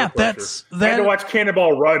 but yeah, No pressure. that's I had to that. watch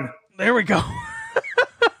Cannonball Run. There we go.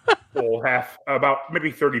 Full half, about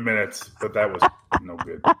maybe 30 minutes, but that was no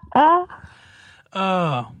good.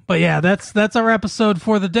 But yeah, that's our episode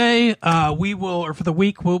for the day. We will, or for the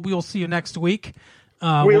week. We will see you next week.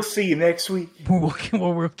 We'll see you next week.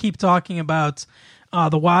 We'll keep talking about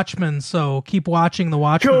the Watchmen. So keep watching the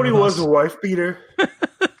Watchmen. Cody with was us. a wife beater.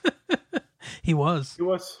 He was. He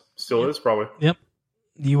was. Still is, probably. Yep.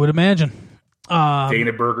 You would imagine.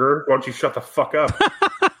 Dana Burger, why don't you shut the fuck up?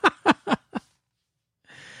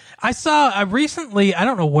 I saw recently, I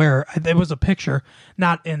don't know where, there was a picture,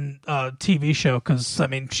 not in a TV show, because, I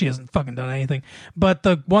mean, she hasn't fucking done anything, but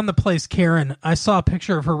the one that plays Karen, I saw a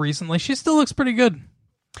picture of her recently. She still looks pretty good.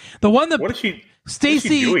 The one that... What is she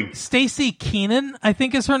doing? Stacy Keenan, I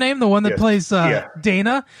think is her name, the one that Yes. plays Yeah.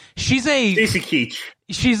 Dana. She's a... Stacey Keach.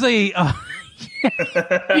 She's a...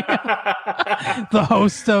 the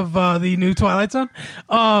host of the new Twilight Zone.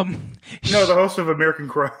 No, the host of American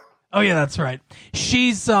Crime. Oh yeah, that's right.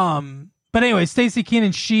 She's but anyway, Stacy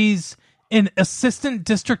Keenan, she's an assistant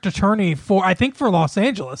district attorney for Los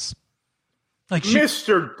Angeles. Like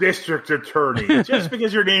Mr. District Attorney. Just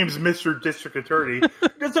because your name's Mr. District Attorney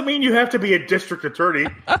doesn't mean you have to be a district attorney.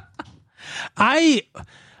 I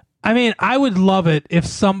mean, I would love it if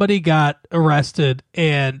somebody got arrested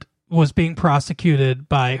and was being prosecuted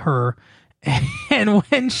by her, and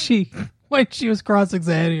when she was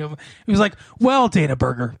cross-examining him, he was like, "Well, Dana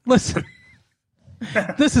Burger, listen,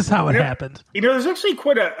 this is how it happened." You know, there's actually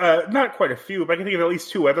not quite a few, but I can think of at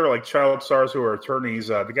least 2 other like child stars who are attorneys.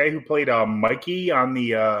 The guy who played Mikey on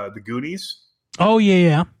the Goonies, Oh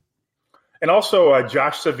yeah. and also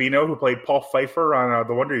Josh Savino who played Paul Pfeiffer on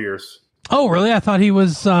The Wonder Years. Oh really? I thought he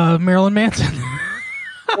was Marilyn Manson.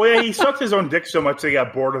 Well, yeah, he sucked his own dick so much that he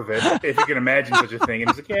got bored of it, if you can imagine such a thing. And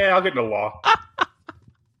he's like, yeah, I'll get into law.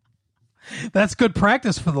 That's good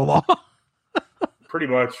practice for the law. Pretty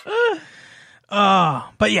much.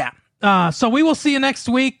 But yeah, So we will see you next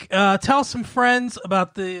week. Tell some friends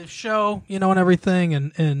about the show, and everything,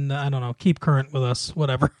 and I don't know, keep current with us,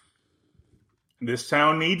 whatever. This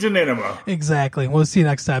town needs an enema. Exactly. We'll see you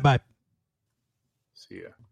next time. Bye. See ya.